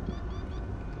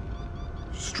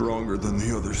 Stronger than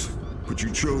the others, but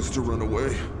you chose to run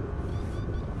away.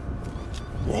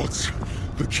 Walt,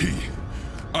 the key.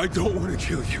 I don't want to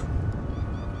kill you.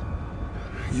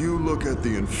 You look at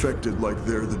the infected like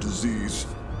they're the disease.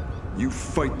 You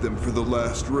fight them for the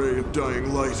last ray of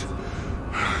dying light.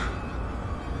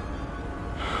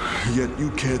 Yet you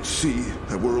can't see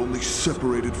that we're only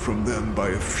separated from them by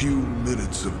a few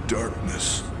minutes of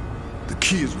darkness. The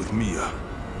key is with Mia,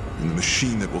 in the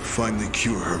machine that will finally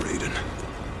cure her, Aiden.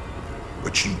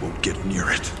 But you won't get near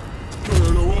it.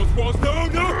 No,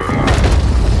 no!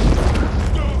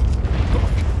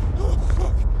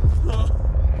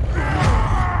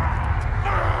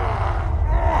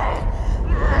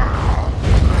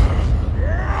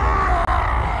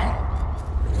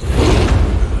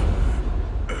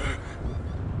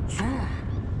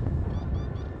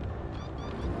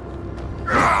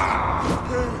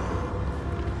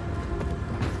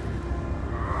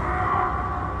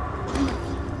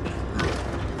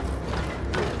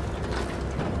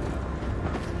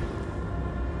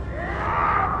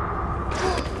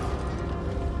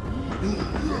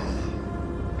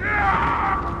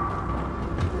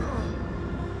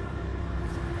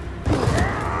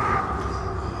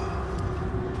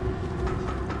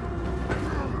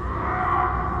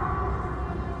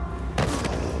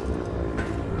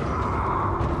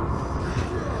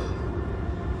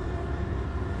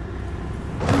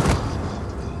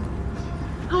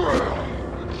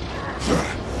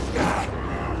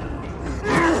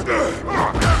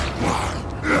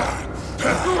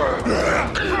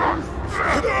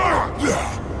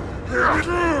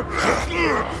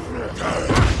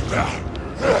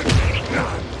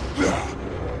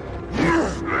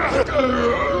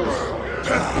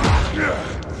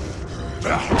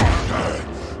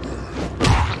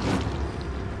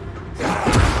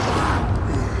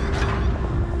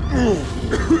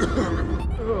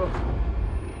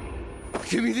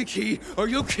 Give me the key, or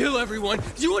you'll kill everyone.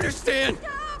 Do you understand?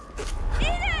 Stop!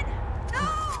 Aiden! No!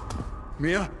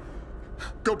 Mia?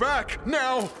 Go back,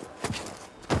 now!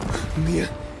 Mia,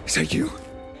 is that you?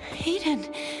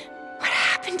 Aiden, what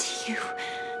happened to you?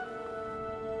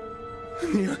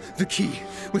 Mia, the key.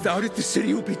 Without it, the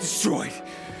city will be destroyed.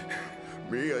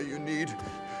 Mia, you need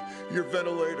your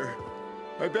ventilator.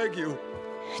 I beg you.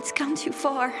 It's gone too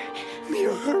far.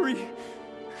 Mia, hurry.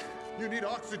 You need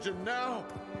oxygen now.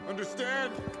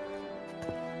 Understand?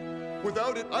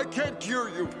 Without it, I can't cure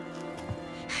you.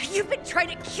 You've been trying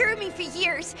to cure me for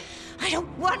years. I don't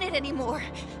want it anymore.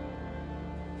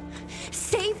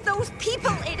 Save those people,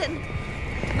 Aiden.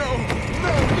 No, no,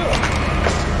 no!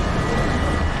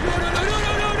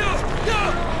 No!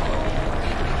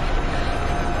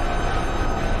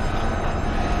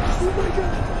 Oh my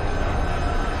God!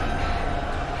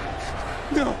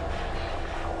 No!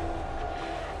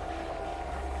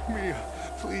 Mia,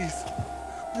 please,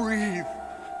 breathe.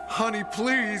 Honey,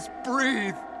 please,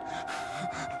 breathe.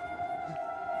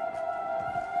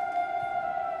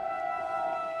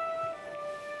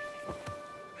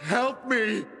 Help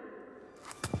me!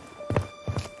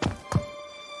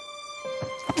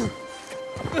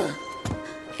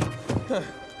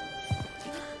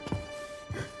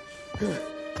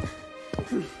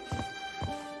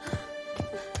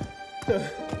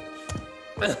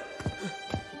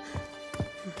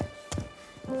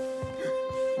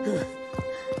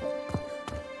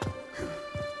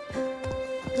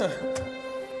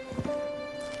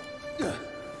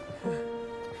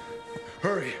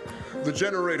 Hurry, the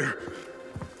generator.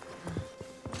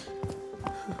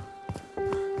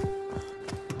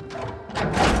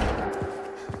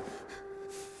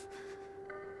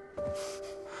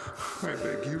 I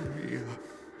beg you, Mia,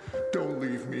 don't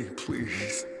leave me,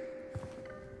 please.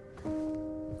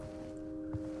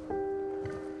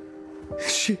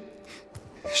 Is she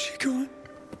gone?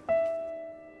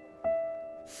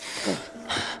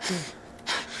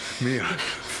 Mia,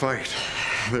 fight.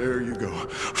 There you go.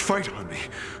 Fight on me.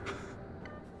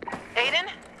 Aiden?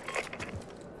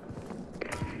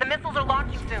 The missiles are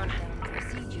launching soon.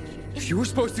 You were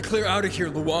supposed to clear out of here,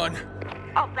 Luan.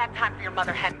 Oh, bad time for your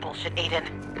mother hen bullshit, Aiden.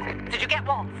 Did you get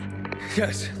Waltz?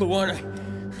 Yes, Luan, I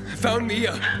found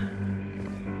Mia.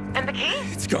 And the key?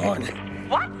 It's gone.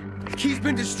 What? The key's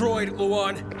been destroyed,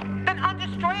 Luan. Then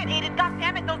undestroy it, Aiden. God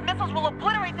damn it, those missiles will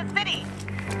obliterate the city.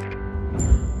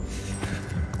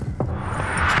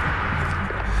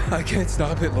 I can't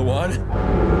stop it, Luan.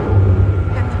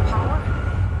 And the power?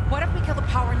 What if we kill the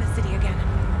power in the city again?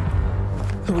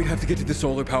 We'd have to get to the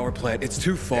solar power plant. It's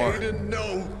too far. Aiden,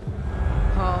 no.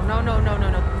 Oh, no.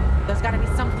 There's gotta be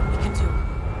something we can do.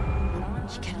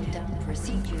 Launch countdown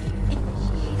procedure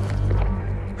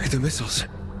initiated. The missiles.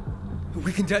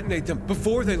 We can detonate them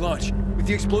before they launch with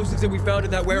the explosives that we found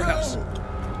in that warehouse. No.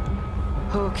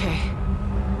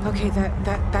 Okay,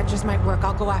 that just might work.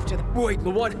 I'll go after them. Wait,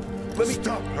 Luan, let me...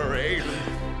 Stop her, Aiden.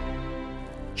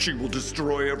 She will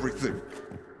destroy everything.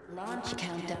 Launch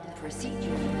countdown procedure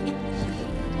initiated.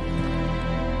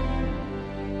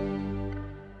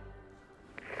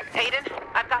 Aiden,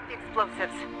 I've got the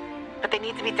explosives, but they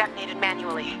need to be detonated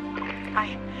manually.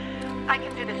 I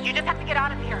can do this. You just have to get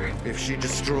out of here. If she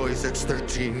destroys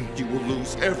X18, you will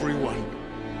lose everyone.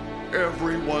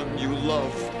 Everyone you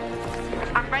love.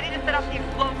 I'm ready to set off the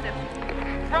explosive.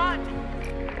 Run!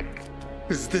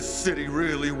 Is this city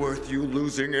really worth you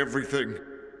losing everything?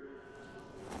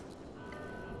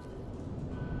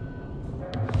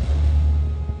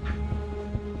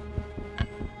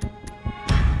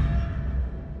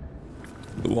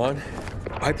 Luan,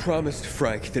 I promised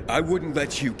Frank that I wouldn't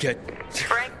let you get...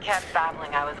 Frank kept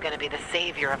babbling I was gonna be the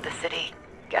savior of the city.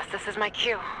 Guess this is my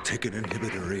cue. Take an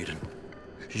inhibitor, Aiden.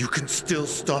 You can still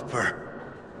stop her.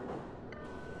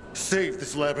 Save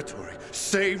this laboratory.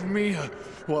 Save Mia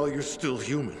while you're still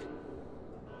human.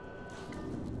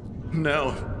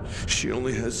 Now, she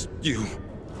only has you.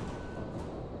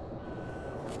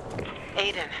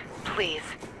 Aiden, please.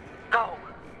 Go.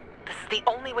 This is the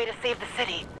only way to save the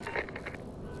city.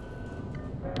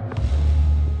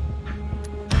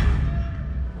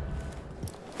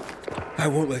 I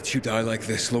won't let you die like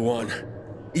this, Luan.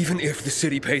 Even if the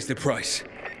city pays the price.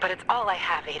 But it's all I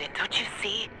have, Aiden. Don't you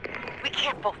see? We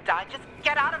can't both die. Just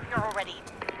get out of here already.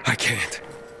 I can't.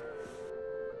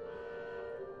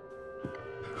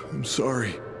 I'm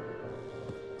sorry.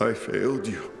 I failed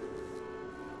you.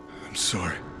 I'm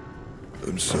sorry.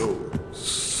 I'm so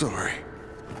sorry.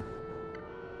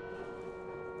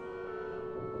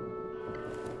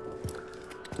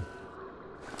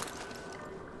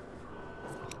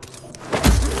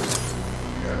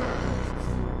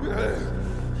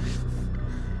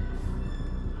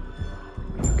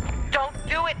 Don't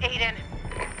do it, Aiden.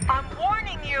 I'm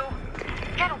warning you.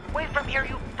 Get away from here,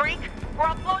 you freak, or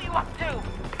I'll blow you up too.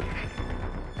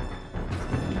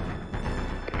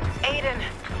 Aiden,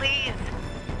 please.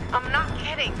 I'm not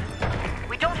kidding.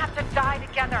 We don't have to die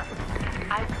together.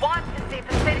 I want to save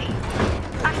the city.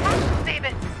 I have to save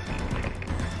it.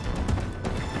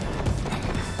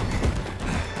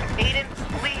 Aiden,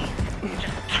 please.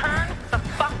 Just turn the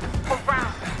fuck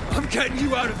around. I'm getting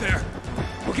you out of there.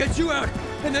 We'll get you out,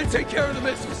 and then take care of the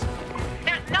missiles.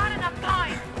 There's not enough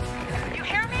time. You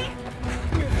hear me?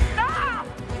 Stop!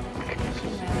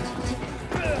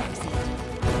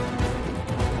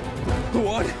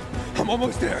 Luan, I'm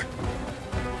almost there.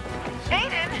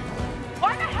 Aiden,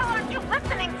 why the hell aren't you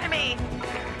listening to me?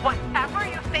 Whatever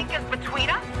you think is between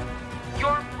us,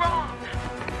 you're wrong.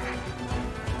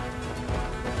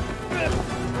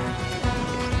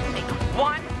 Make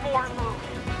one more move.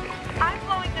 I'm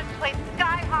blowing this place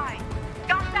sky high.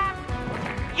 Got that?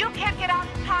 You can't get out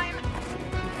in time.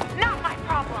 Not my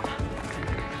problem.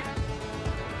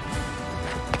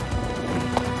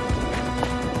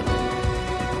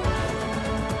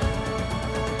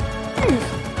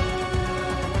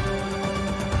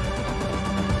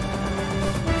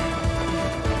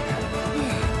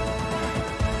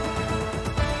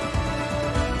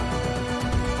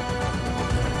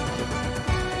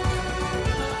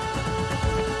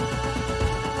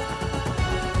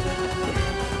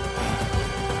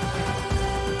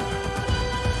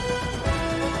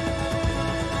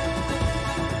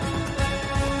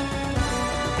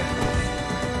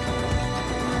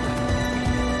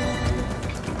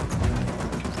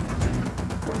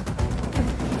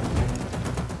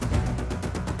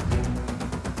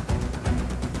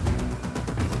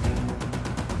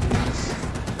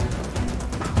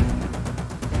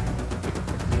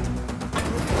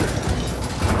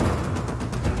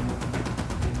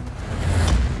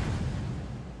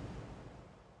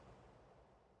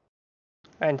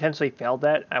 I intentionally failed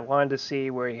that. I wanted to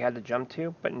see where he had to jump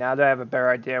to, but now that I have a better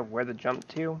idea of where to jump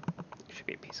to, it should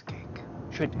be a piece of cake.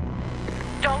 Should.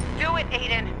 Don't do it,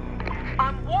 Aiden.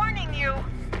 I'm warning you.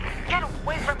 Get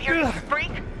away from here, you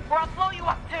freak, or I'll blow you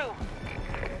up too.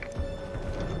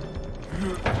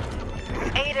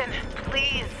 Aiden,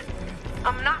 please.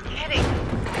 I'm not kidding.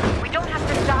 We don't have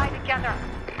to die together.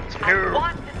 I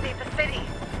want to save the city.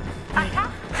 I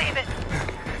have to save it.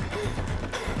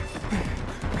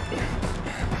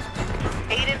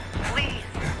 Aiden, please.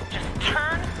 Just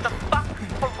turn the fuck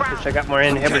around. Wish I got more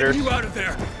inhibitors. Get you out of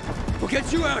there. We'll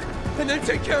get you out, and then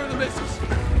take care of the missiles.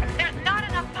 There's not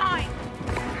enough time.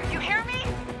 You hear me?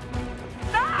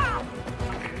 Stop!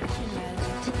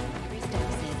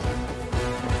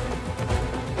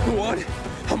 Luan,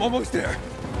 I'm almost there.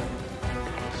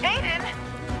 Aiden,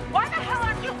 why the hell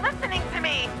aren't you listening to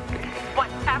me?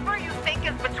 Whatever you think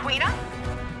is between us,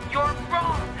 you're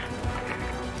wrong.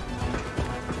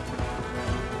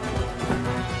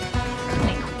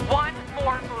 Make one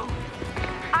more move.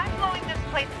 I'm blowing this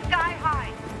place sky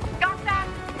high. Got that?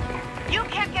 You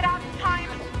can't get out in time.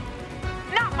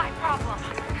 Not my problem.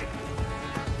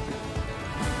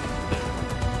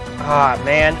 Ah,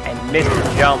 man, I missed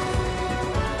the jump.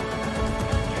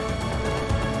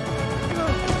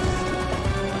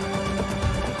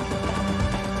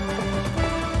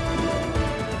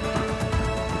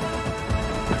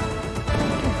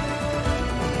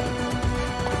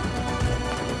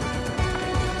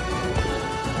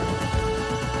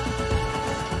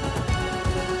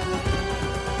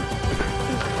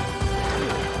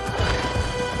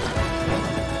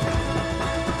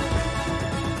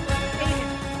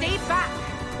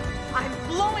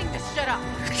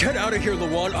 out of here,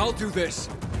 Lawan. I'll do this.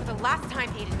 For the last time,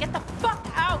 Aiden, get the fuck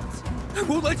out! I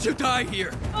won't let you die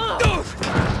here.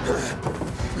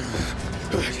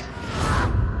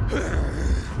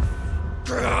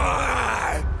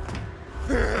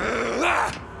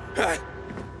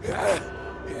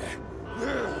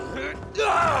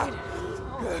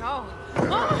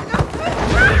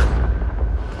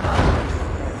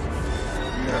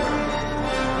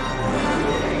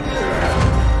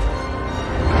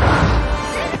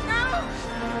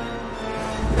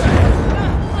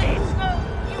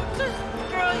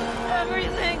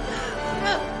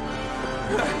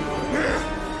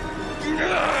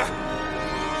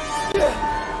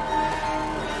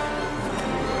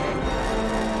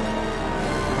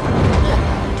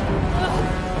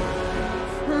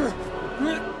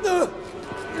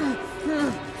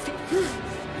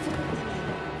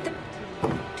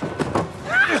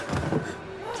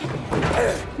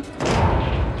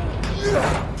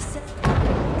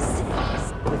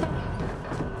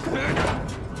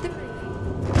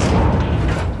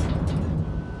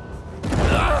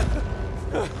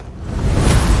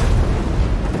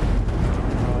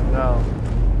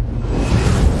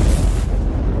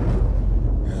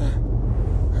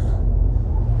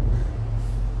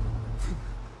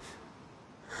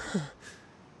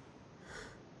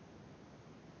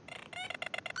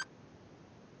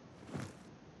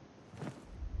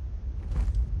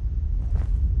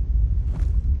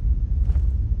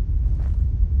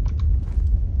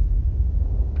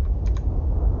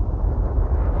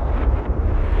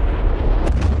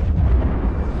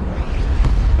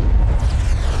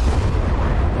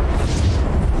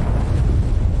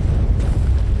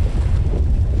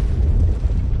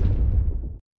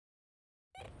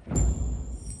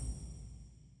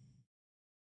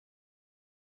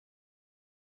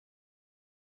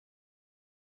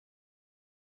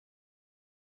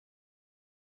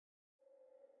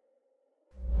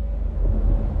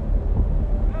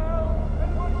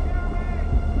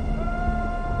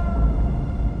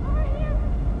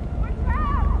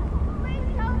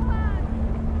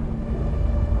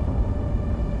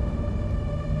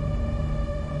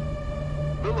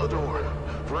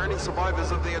 For any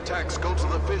survivors of the attacks, go to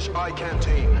the Fish Eye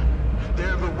Canteen.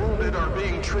 There the wounded are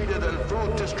being treated and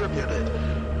food distributed.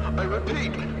 I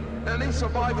repeat, any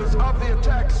survivors of the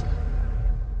attacks...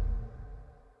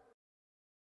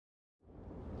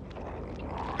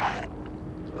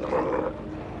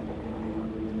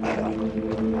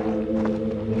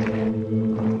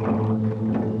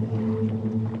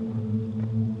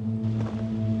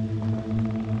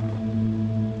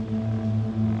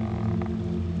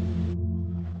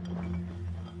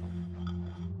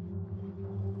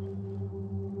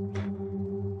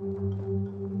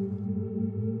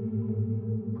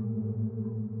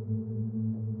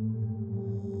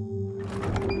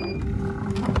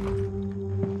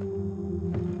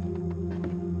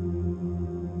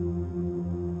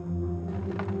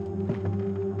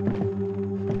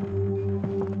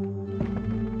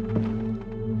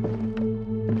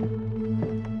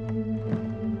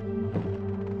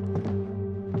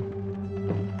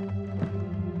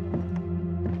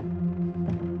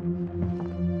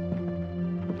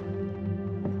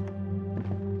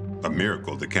 A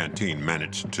miracle the canteen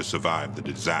managed to survive the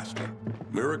disaster.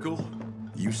 Miracle?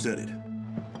 You said it.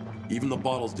 Even the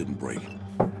bottles didn't break.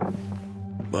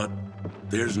 But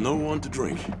there's no one to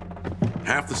drink.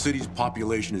 Half the city's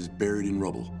population is buried in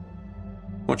rubble.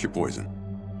 What's your poison?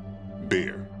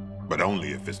 Beer, but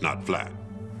only if it's not flat.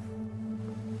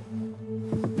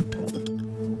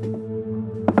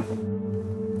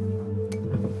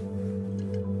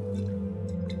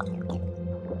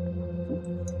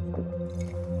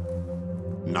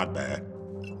 Not bad.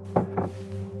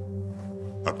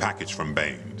 A package from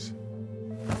Baines.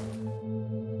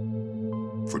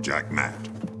 For Jack Matt.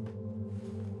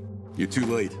 You're too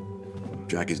late.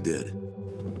 Jack is dead.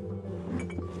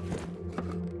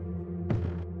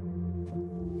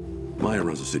 Maya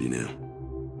runs the city now.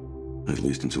 At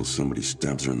least until somebody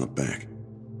stabs her in the back.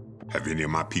 Have any of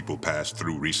my people passed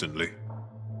through recently?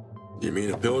 You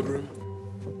mean a pilgrim?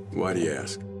 Why do you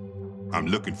ask? I'm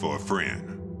looking for a friend.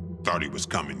 Thought he was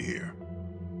coming here.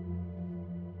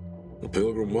 The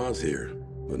pilgrim was here,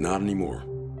 but not anymore.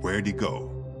 Where'd he go?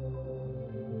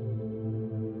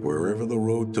 Wherever the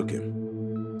road took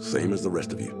him. Same as the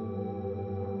rest of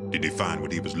you. Did he find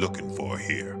what he was looking for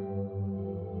here?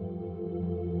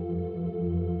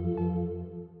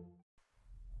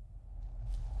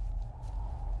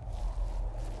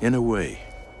 In a way.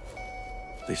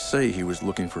 They say he was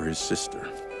looking for his sister,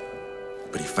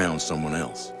 but he found someone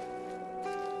else.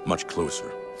 Much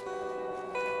closer.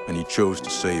 And he chose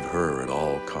to save her at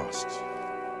all costs.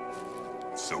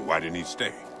 So why didn't he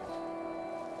stay?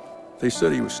 They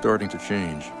said he was starting to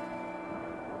change.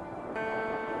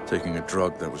 Taking a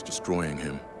drug that was destroying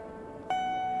him.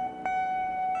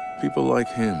 People like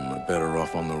him are better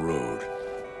off on the road.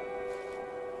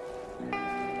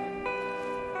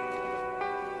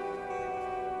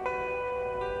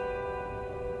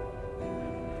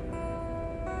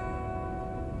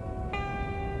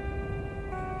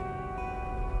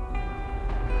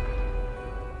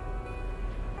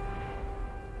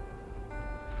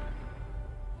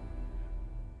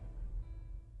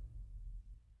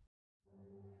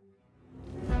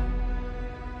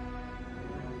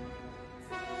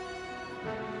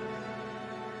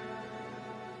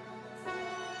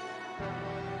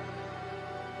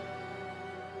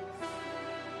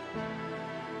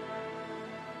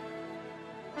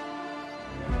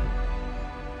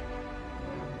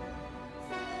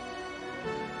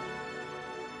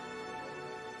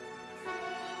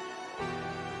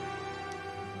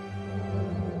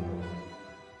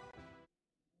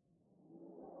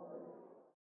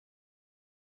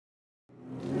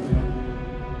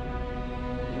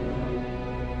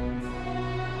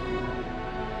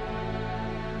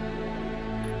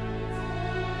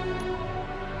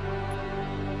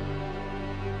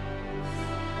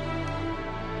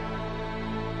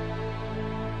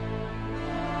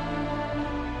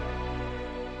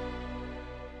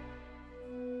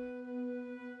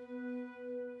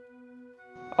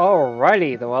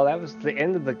 Alrighty, well, that was the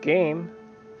end of the game.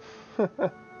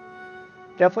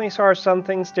 Definitely saw some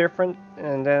things different,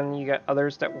 and then you got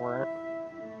others that weren't.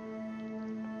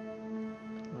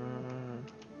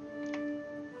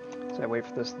 So I wait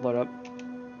for this to load up.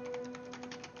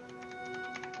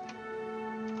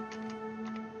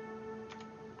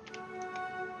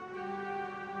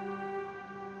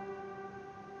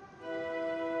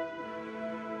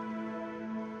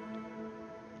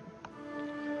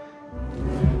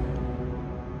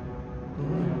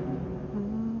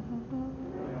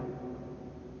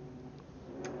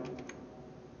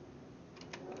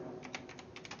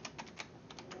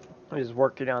 I'm just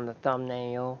working on the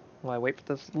thumbnail while I wait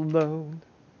for this to load.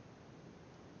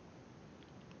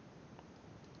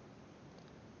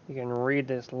 You can read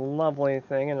this lovely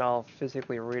thing, and I'll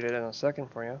physically read it in a second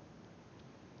for you.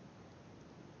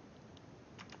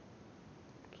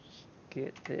 Just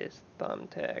get this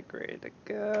thumbtack ready to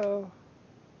go.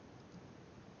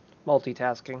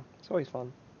 Multitasking, it's always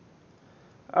fun.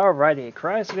 Alrighty,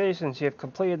 congratulations, you have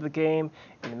completed the game.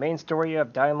 In the main story, you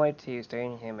have Dying Light 2,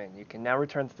 staying human. You can now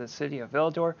return to the city of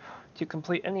Villador to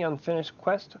complete any unfinished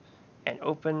quest and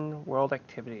open world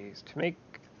activities. To make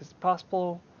this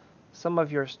possible, some of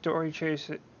your story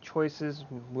choices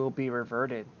will be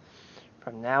reverted.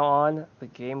 From now on, the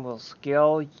game will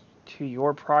scale to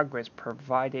your progress,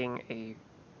 providing a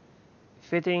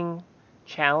fitting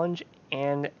challenge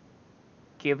and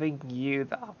giving you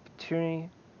the opportunity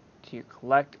to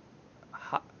collect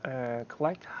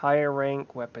higher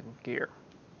rank weapon gear.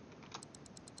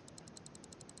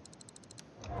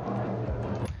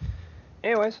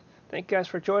 Anyways, thank you guys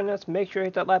for joining us. Make sure you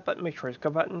hit that like button, make sure to hit the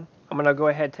button. I'm gonna go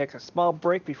ahead and take a small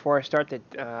break before I start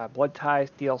the Blood Ties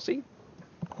DLC.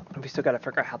 We still gotta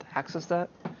figure out how to access that.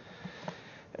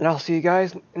 And I'll see you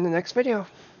guys in the next video.